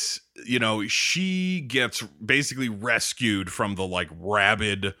 But, you know, she gets basically rescued from the like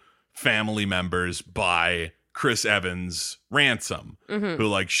rabid family members by Chris Evans' Ransom, who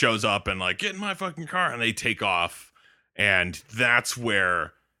like shows up and like, get in my fucking car, and they take off. And that's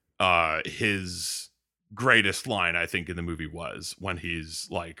where his greatest line, I think, in the movie was when he's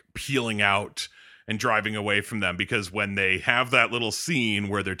like peeling out and driving away from them, because when they have that little scene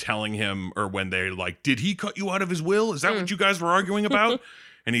where they're telling him, or when they're like, did he cut you out of his will? Is that what you guys were arguing about?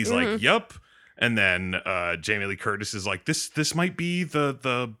 And he's like, yep. And then Jamie Lee Curtis is like, this might be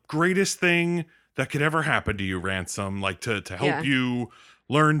the greatest thing that could ever happen to you, Ransom, like to help you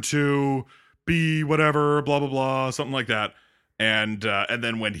learn to be whatever, blah, blah, blah, something like that. And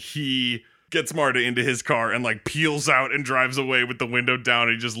then when he gets Marta into his car and like peels out and drives away with the window down,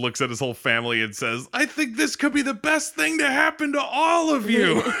 and he just looks at his whole family and says, I think this could be the best thing to happen to all of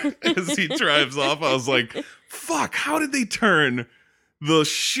you. As he drives off, I was like, fuck, how did they turn the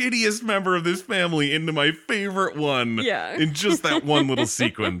shittiest member of this family into my favorite one in just that one little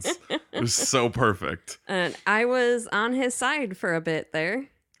sequence? It was so perfect. And I was on his side for a bit there.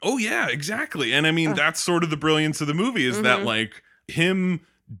 Oh yeah, exactly. And I mean, that's sort of the brilliance of the movie, is that like him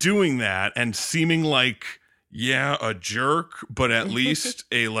doing that and seeming like, yeah, a jerk, but at least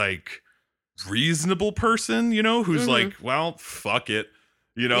a like reasonable person, you know, who's like, well, fuck it.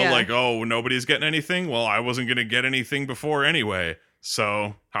 You know, like, oh, nobody's getting anything. Well, I wasn't going to get anything before anyway.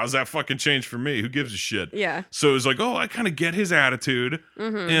 So how's that fucking change for me? Who gives a shit? Yeah. So it's like, oh, I kind of get his attitude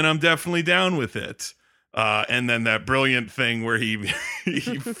and I'm definitely down with it. And then that brilliant thing where he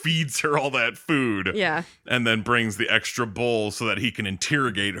feeds her all that food, and then brings the extra bowl so that he can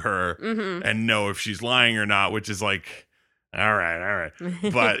interrogate her and know if she's lying or not, which is like, all right.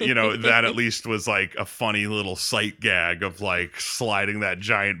 But, you know, that at least was like a funny little sight gag of like sliding that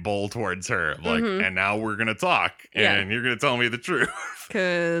giant bowl towards her. Like, and now we're going to talk and you're going to tell me the truth.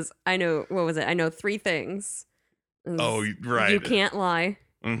 Because I know, what was it? I know 3 things. Oh, right. You can't lie.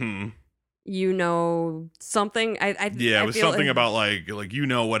 You know something. It was something about like you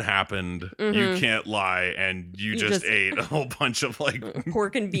know what happened. You can't lie, and you just ate a whole bunch of like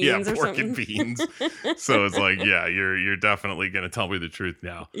pork and beans. Yeah, pork and beans. So it's like, yeah, you're definitely gonna tell me the truth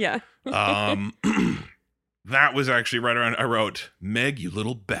now. Yeah. That was actually right around. I wrote, Meg, you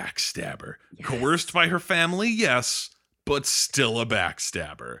little backstabber, coerced by her family, yes, but still a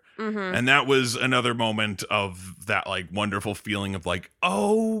backstabber. And that was another moment of that like wonderful feeling of like,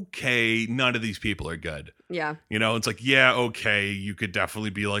 okay, none of these people are good. Yeah. You know, it's like, yeah, okay, you could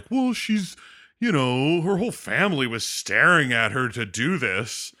definitely be like, well, she's, you know, her whole family was staring at her to do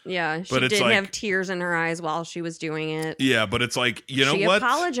this. Yeah, she did have tears in her eyes while she was doing it. Yeah, but it's like, you know what? She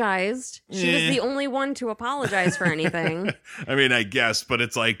apologized. She was the only one to apologize for anything. I mean, I guess, but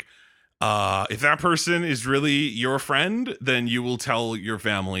it's like, if that person is really your friend, then you will tell your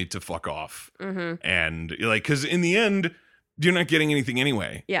family to fuck off. And like, because in the end, you're not getting anything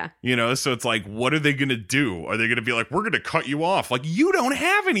anyway. Yeah. You know, so it's like, what are they going to do? Are they going to be like, we're going to cut you off? Like, you don't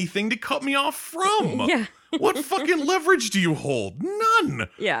have anything to cut me off from. Yeah. What fucking leverage do you hold? None.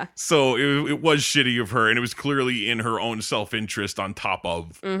 Yeah. So it was shitty of her, and it was clearly in her own self-interest on top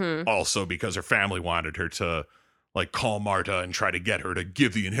of also because her family wanted her to like call Marta and try to get her to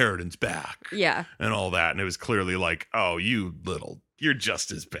give the inheritance back. Yeah. And all that. And it was clearly like, oh, you're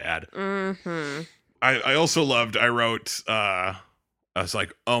just as bad. I also loved, I wrote, I was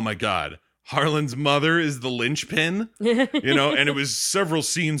like, oh my God, Harlan's mother is the linchpin, you know? And it was several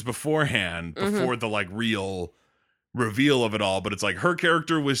scenes beforehand, before the like real reveal of it all. But it's like her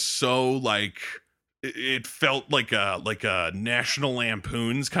character was so like, it felt like a National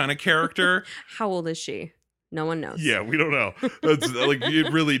Lampoon's kind of character. How old is she? No one knows. Yeah, we don't know. It's, like,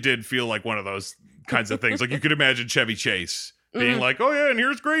 it really did feel like one of those kinds of things. Like, you could imagine Chevy Chase being like, oh yeah, and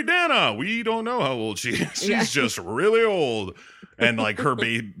here's Great Dana. We don't know how old she is. She's just really old. And like her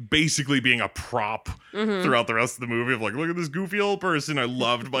basically being a prop throughout the rest of the movie of like, look at this goofy old person. I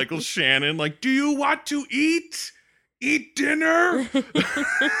loved Michael Shannon. Like, do you want to eat? Eat dinner?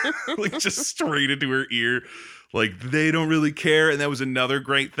 Like, just straight into her ear. Like, they don't really care. And that was another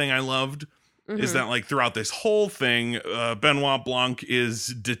great thing I loved. Is that like throughout this whole thing, Benoit Blanc is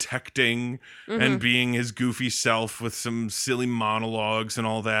detecting and being his goofy self with some silly monologues and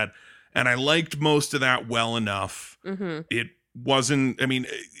all that. And I liked most of that well enough. It wasn't, I mean,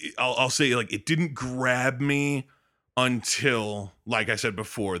 I'll say like it didn't grab me until, like I said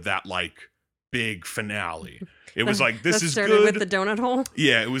before, that like big finale. It was like, this is good. With the donut hole?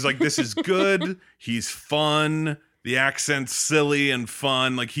 Yeah, it was like, this is good. He's fun. The accent's silly and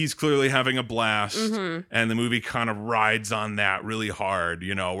fun. Like, he's clearly having a blast. And the movie kind of rides on that really hard,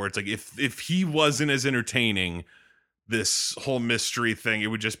 you know, where it's like, if he wasn't as entertaining, this whole mystery thing, it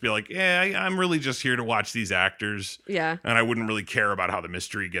would just be like, yeah, I'm really just here to watch these actors. Yeah. And I wouldn't really care about how the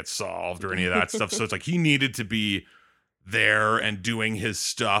mystery gets solved or any of that stuff. So it's like, he needed to be there and doing his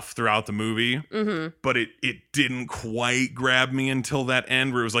stuff throughout the movie, but it didn't quite grab me until that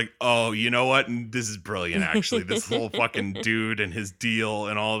end where it was like, oh, you know what, and this is brilliant actually. This whole fucking dude and his deal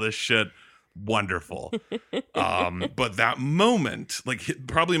and all this shit, wonderful. But that moment, like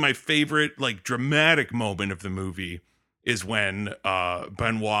probably my favorite like dramatic moment of the movie is when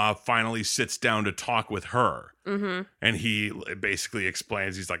Benoit finally sits down to talk with her, and he basically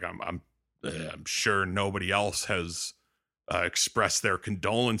explains, he's like, I'm sure nobody else has express their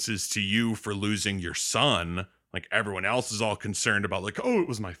condolences to you for losing your son. Like, everyone else is all concerned about like, oh, it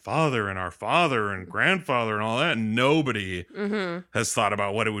was my father and our father and grandfather and all that. And nobody has thought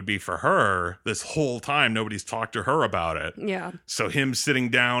about what it would be for her this whole time. Nobody's talked to her about it. Yeah. So him sitting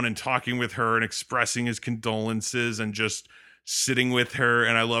down and talking with her and expressing his condolences and just sitting with her.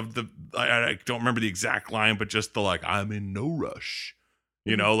 And I loved I don't remember the exact line, but just the like, I'm in no rush.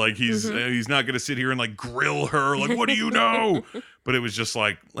 You know, like he's not going to sit here and like grill her. Like, what do you know? But it was just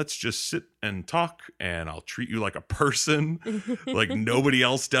like, let's just sit and talk and I'll treat you like a person like nobody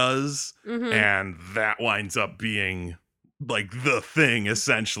else does. And that winds up being like the thing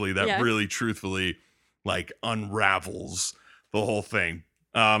essentially that really truthfully like unravels the whole thing.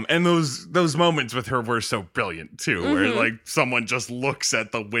 And those moments with her were so brilliant too, where like someone just looks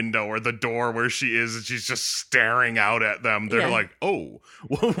at the window or the door where she is and she's just staring out at them. They're like, oh,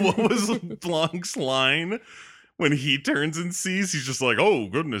 what was Blanc's line when he turns and sees? He's just like, oh,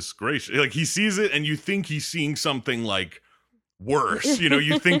 goodness gracious. Like, he sees it and you think he's seeing something like worse. You know,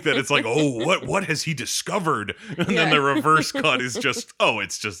 you think that it's like, oh, what has he discovered? And then the reverse cut is just, oh,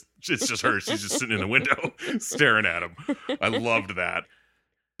 it's just her. She's just sitting in the window staring at him. I loved that.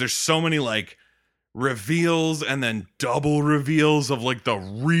 There's so many like reveals and then double reveals of like the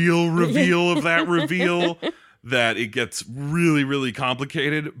real reveal of that reveal that it gets really, really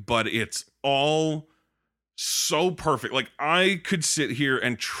complicated, but it's all so perfect. Like, I could sit here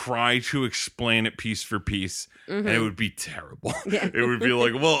and try to explain it piece for piece and it would be terrible. It would be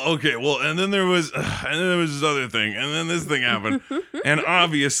like, well, okay, well, and then there was this other thing and then this thing happened. And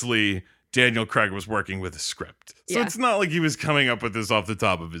obviously Daniel Craig was working with a script. So it's not like he was coming up with this off the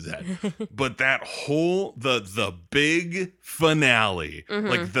top of his head. But that whole, the big finale,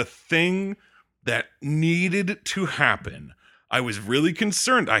 like the thing that needed to happen, I was really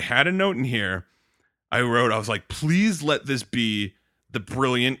concerned. I had a note in here. I was like, please let this be the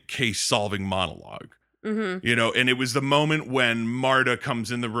brilliant case-solving monologue. You know, and it was the moment when Marta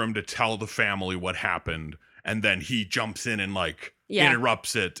comes in the room to tell the family what happened. And then he jumps in and like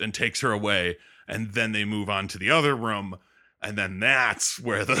interrupts it and takes her away. And then they move on to the other room. And then that's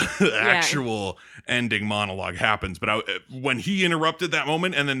where the actual ending monologue happens. But when he interrupted that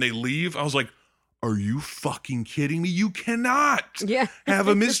moment and then they leave, I was like, are you fucking kidding me? You cannot have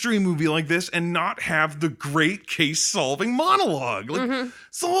a mystery movie like this and not have the great case-solving monologue. Like,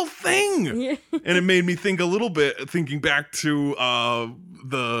 it's the whole thing. And it made me think a little bit, thinking back to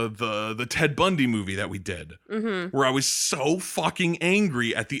the Ted Bundy movie that we did, where I was so fucking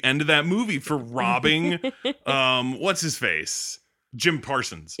angry at the end of that movie for robbing, what's his face? Jim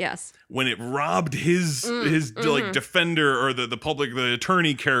Parsons. Yes. When it robbed his like defender or the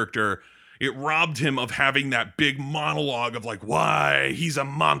attorney character it robbed him of having that big monologue of like why he's a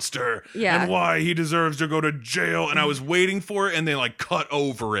monster and why he deserves to go to jail. And I was waiting for it, and they like cut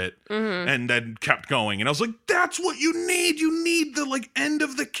over it and then kept going. And I was like, that's what you need. You need the like end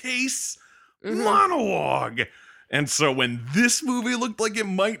of the case monologue. And so when this movie looked like it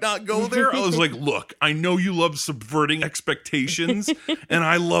might not go there, I was like, look, I know you love subverting expectations, and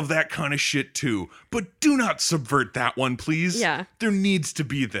I love that kind of shit too. But do not subvert that one, please. Yeah. There needs to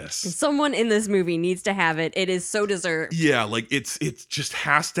be this. Someone in this movie needs to have it. It is so deserved. Yeah, like it just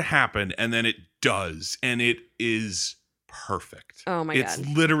has to happen, and then it does. And it is perfect. Oh my God. It's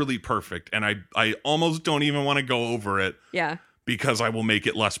literally perfect. And I almost don't even want to go over it. Yeah. Because I will make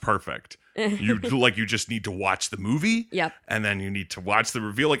it less perfect. You just need to watch the movie. Yep. And then you need to watch the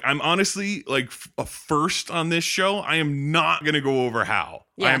reveal. Like, I'm honestly like a first on this show. I am not going to go over how.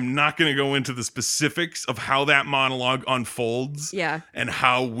 Yeah. I am not going to go into the specifics of how that monologue unfolds. Yeah. And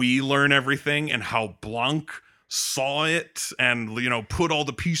how we learn everything and how Blanc saw it and, you know, put all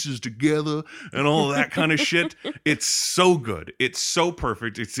the pieces together and all that kind of shit. It's so good. It's so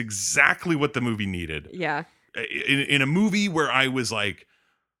perfect. It's exactly what the movie needed. Yeah. In a movie where I was like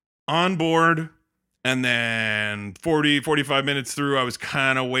on board, and then 45 minutes through, I was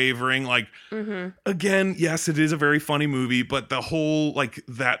kind of wavering. Like, again, yes, it is a very funny movie, but the whole, like,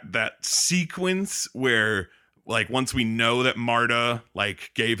 that sequence where, like, once we know that Marta,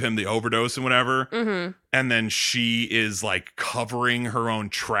 like, gave him the overdose and whatever, and then she is, like, covering her own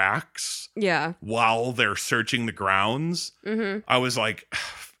tracks while they're searching the grounds, I was like,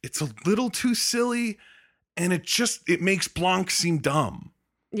 it's a little too silly, and it makes Blanc seem dumb.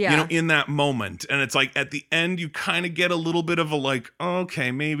 Yeah. You know, in that moment. And it's like at the end, you kind of get a little bit of a like,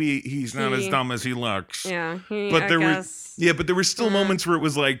 okay, maybe he's not as dumb as he looks. Yeah. But there were still moments where it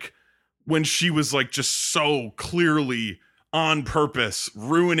was like when she was like just so clearly on purpose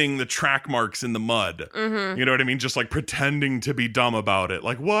ruining the track marks in the mud. You know what I mean? Just like pretending to be dumb about it.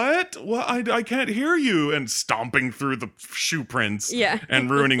 Like, what? I can't hear you. And stomping through the shoe prints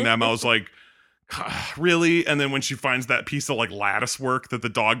and ruining them. I was like, really? And then when she finds that piece of like lattice work that the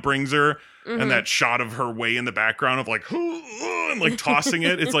dog brings her and that shot of her way in the background of like and like tossing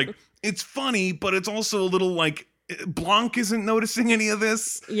it, it's like, it's funny, but it's also a little like Blanc isn't noticing any of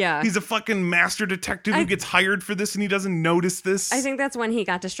this. Yeah. He's a fucking master detective who gets hired for this and he doesn't notice this. I think that's when he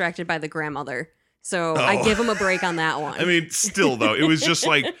got distracted by the grandmother. So I give him a break on that one. I mean, still though, it was just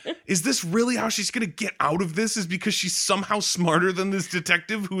like, is this really how she's going to get out of this? Is because she's somehow smarter than this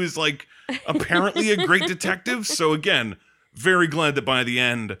detective who is like apparently a great detective? So again, very glad that by the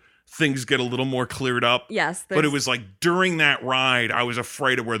end, things get a little more cleared up. Yes. But it was like during that ride, I was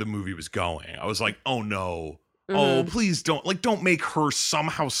afraid of where the movie was going. I was like, oh no. Oh, please don't make her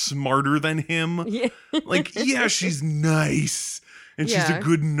somehow smarter than him. Yeah. Like, yeah, she's nice. And she's a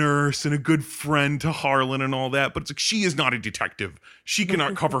good nurse and a good friend to Harlan and all that. But it's like, she is not a detective. She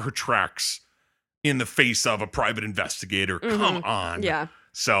cannot cover her tracks in the face of a private investigator. Come on. Yeah.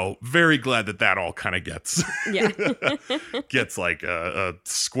 So very glad that all kind of gets, gets like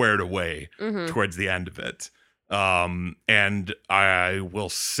squared away towards the end of it. And I will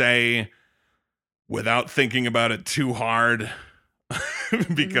say, without thinking about it too hard,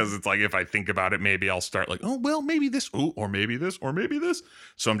 because it's like, if I think about it, maybe I'll start like, oh, well, maybe this, or maybe this, or maybe this.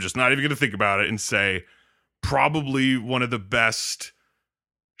 So I'm just not even going to think about it and say probably one of the best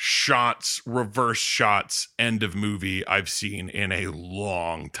reverse shots, end of movie I've seen in a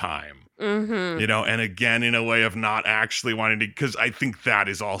long time. You know, and again, in a way of not actually wanting to, because I think that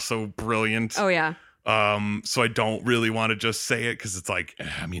is also brilliant. Oh, yeah. So I don't really want to just say it because it's like,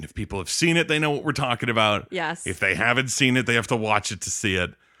 I mean, if people have seen it, they know what we're talking about. Yes. If they haven't seen it, they have to watch it to see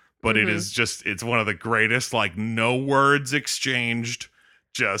it. But it is just, it's one of the greatest, like, no words exchanged,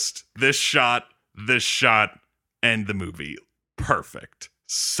 just this shot, and the movie. Perfect.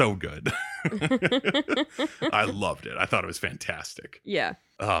 So good. I loved it. I thought it was fantastic. Yeah.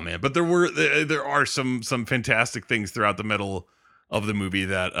 Oh man, but there are some fantastic things throughout the middle of the movie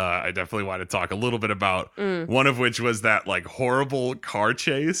that I definitely want to talk a little bit about. One of which was that like horrible car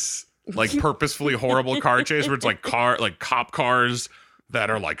chase, like purposefully horrible car chase where it's like cop cars that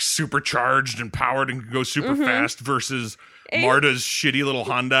are like supercharged and powered and can go super fast versus Marta's shitty little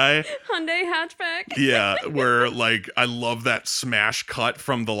Hyundai hatchback. Yeah, where like I love that smash cut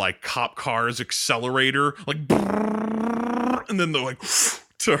from the like cop car's accelerator, like, and then the like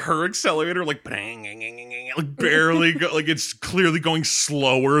to her accelerator, like bang, like barely like it's clearly going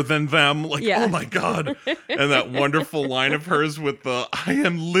slower than them. Like, oh my God. And that wonderful line of hers with the I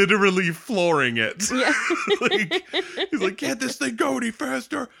am literally flooring it. Yeah. Like, he's like, can't this thing go any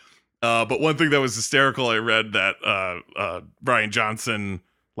faster? But one thing that was hysterical, I read that Rian Johnson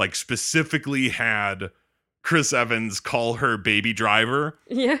like specifically had Chris Evans call her Baby Driver.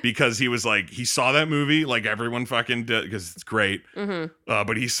 Yeah. Because he was like, he saw that movie, like everyone fucking did, because it's great.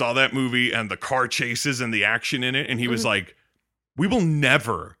 But he saw that movie and the car chases and the action in it. And he was like, we will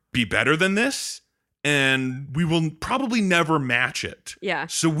never be better than this. And we will probably never match it. Yeah.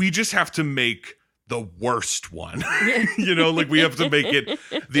 So we just have to make the worst one. You know, like we have to make it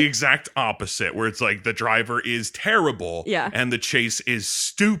the exact opposite, where it's like the driver is terrible and the chase is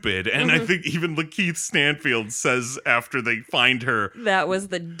stupid. And I think even Lakeith Stanfield says after they find her, that was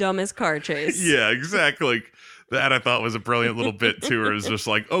the dumbest car chase. Yeah, exactly. Like, that I thought was a brilliant little bit too, where it's just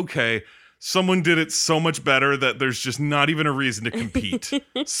like, okay, someone did it so much better that there's just not even a reason to compete.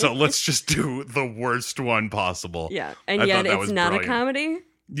 So let's just do the worst one possible. Yeah. And yet it's not brilliant. A comedy.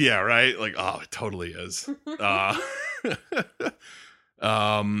 Yeah, right? Like, oh, it totally is. I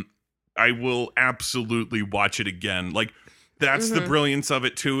will absolutely watch it again. Like, that's the brilliance of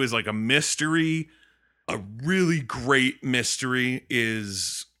it, too, is like a mystery. A really great mystery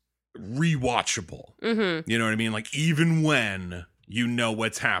is rewatchable. You know what I mean? Like, even when you know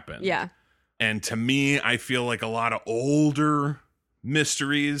what's happened. Yeah. And to me, I feel like a lot of older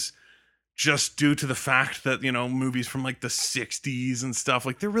mysteries, just due to the fact that, you know, movies from like the 60s and stuff,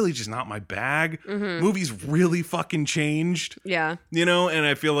 like they're really just not my bag. Movies really fucking changed. Yeah. You know, and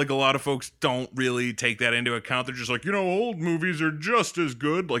I feel like a lot of folks don't really take that into account. They're just like, you know, old movies are just as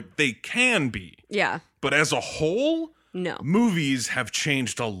good. Like they can be. Yeah. But as a whole, no. Movies have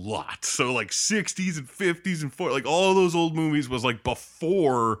changed a lot. So like 60s and 50s and 40s, like all of those old movies was like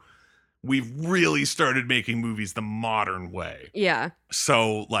before we really started making movies the modern way. Yeah.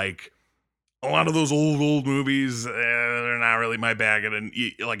 So like a lot of those old movies, they're not really my bag. And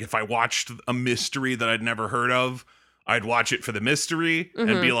like if I watched a mystery that I'd never heard of, I'd watch it for the mystery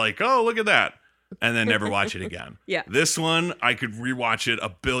and be like, oh, look at that. And then never watch it again. Yeah. This one, I could rewatch it a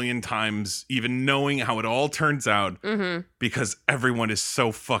billion times, even knowing how it all turns out, because everyone is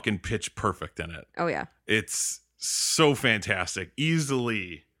so fucking pitch perfect in it. Oh, yeah. It's so fantastic.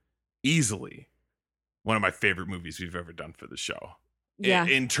 Easily one of my favorite movies we've ever done for the show. Yeah.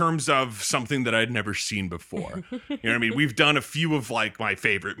 In terms of something that I'd never seen before. You know what I mean? We've done a few of like my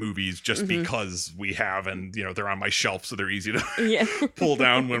favorite movies just because we have, and you know, they're on my shelf, so they're easy to pull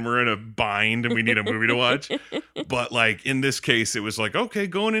down when we're in a bind and we need a movie to watch. But like in this case, it was like, okay,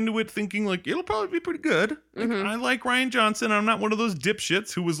 going into it thinking like it'll probably be pretty good. Like, I like Rian Johnson. I'm not one of those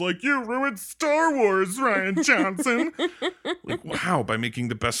dipshits who was like, you ruined Star Wars, Rian Johnson. Like, wow, by making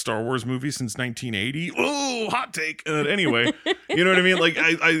the best Star Wars movie since 1980? Oh, hot take. Anyway, you know what I mean? Like,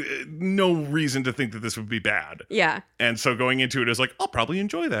 I no reason to think that this would be bad. Yeah. And so going into it is like, I'll probably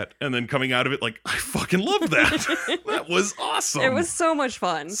enjoy that. And then coming out of it like, I fucking love that. That was awesome. It was so much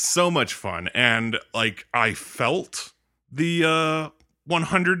fun. So much fun. And like, I felt the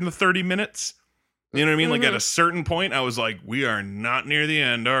 130 minutes. You know what I mean? Like at a certain point, I was like, we are not near the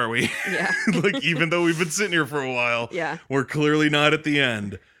end, are we? Yeah. Like, even though we've been sitting here for a while, we're clearly not at the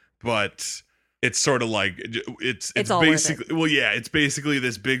end. But it's sort of like, it's basically, well, yeah, it's basically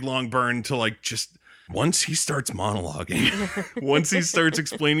this big long burn to like just once he starts monologuing, once he starts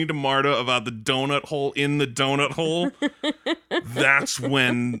explaining to Marta about the donut hole in the donut hole, that's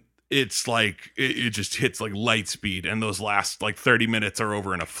when it's like it just hits like light speed, and those last like 30 minutes are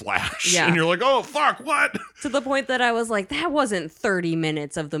over in a flash. Yeah. And you're like, oh fuck, what? To the point that I was like, that wasn't 30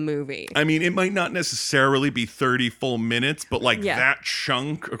 minutes of the movie. I mean, it might not necessarily be 30 full minutes, but like that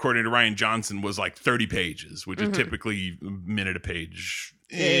chunk, according to Rian Johnson, was like 30 pages, which is typically a minute a page,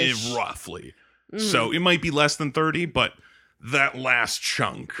 roughly. So it might be less than 30, but that last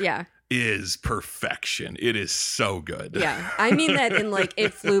chunk is perfection. It is so good. Yeah. I mean that in like,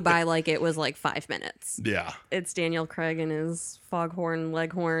 it flew by like it was like 5 minutes. Yeah. It's Daniel Craig and his foghorn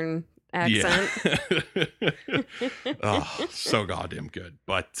leghorn accent. Yeah. Oh, so goddamn good.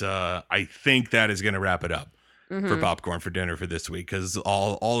 But I think that is going to wrap it up for Popcorn for Dinner for this week, because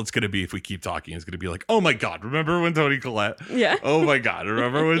all it's going to be if we keep talking is going to be like, oh my God, remember when Toni Collette? Yeah. Oh my God,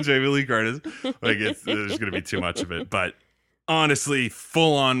 remember when Jamie Lee Curtis? Like, there's going to be too much of it. But honestly,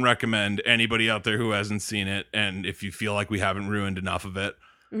 full on recommend anybody out there who hasn't seen it. And if you feel like we haven't ruined enough of it,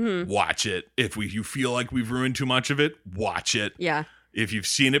 watch it. If you feel like we've ruined too much of it, watch it. Yeah. If you've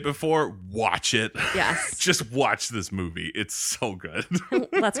seen it before, watch it. Yes. Just watch this movie. It's so good.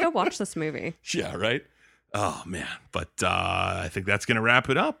 Let's go watch this movie. Yeah, right? Oh, man. But I think that's going to wrap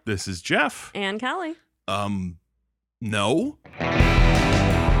it up. This is Jeff. And Callie. No.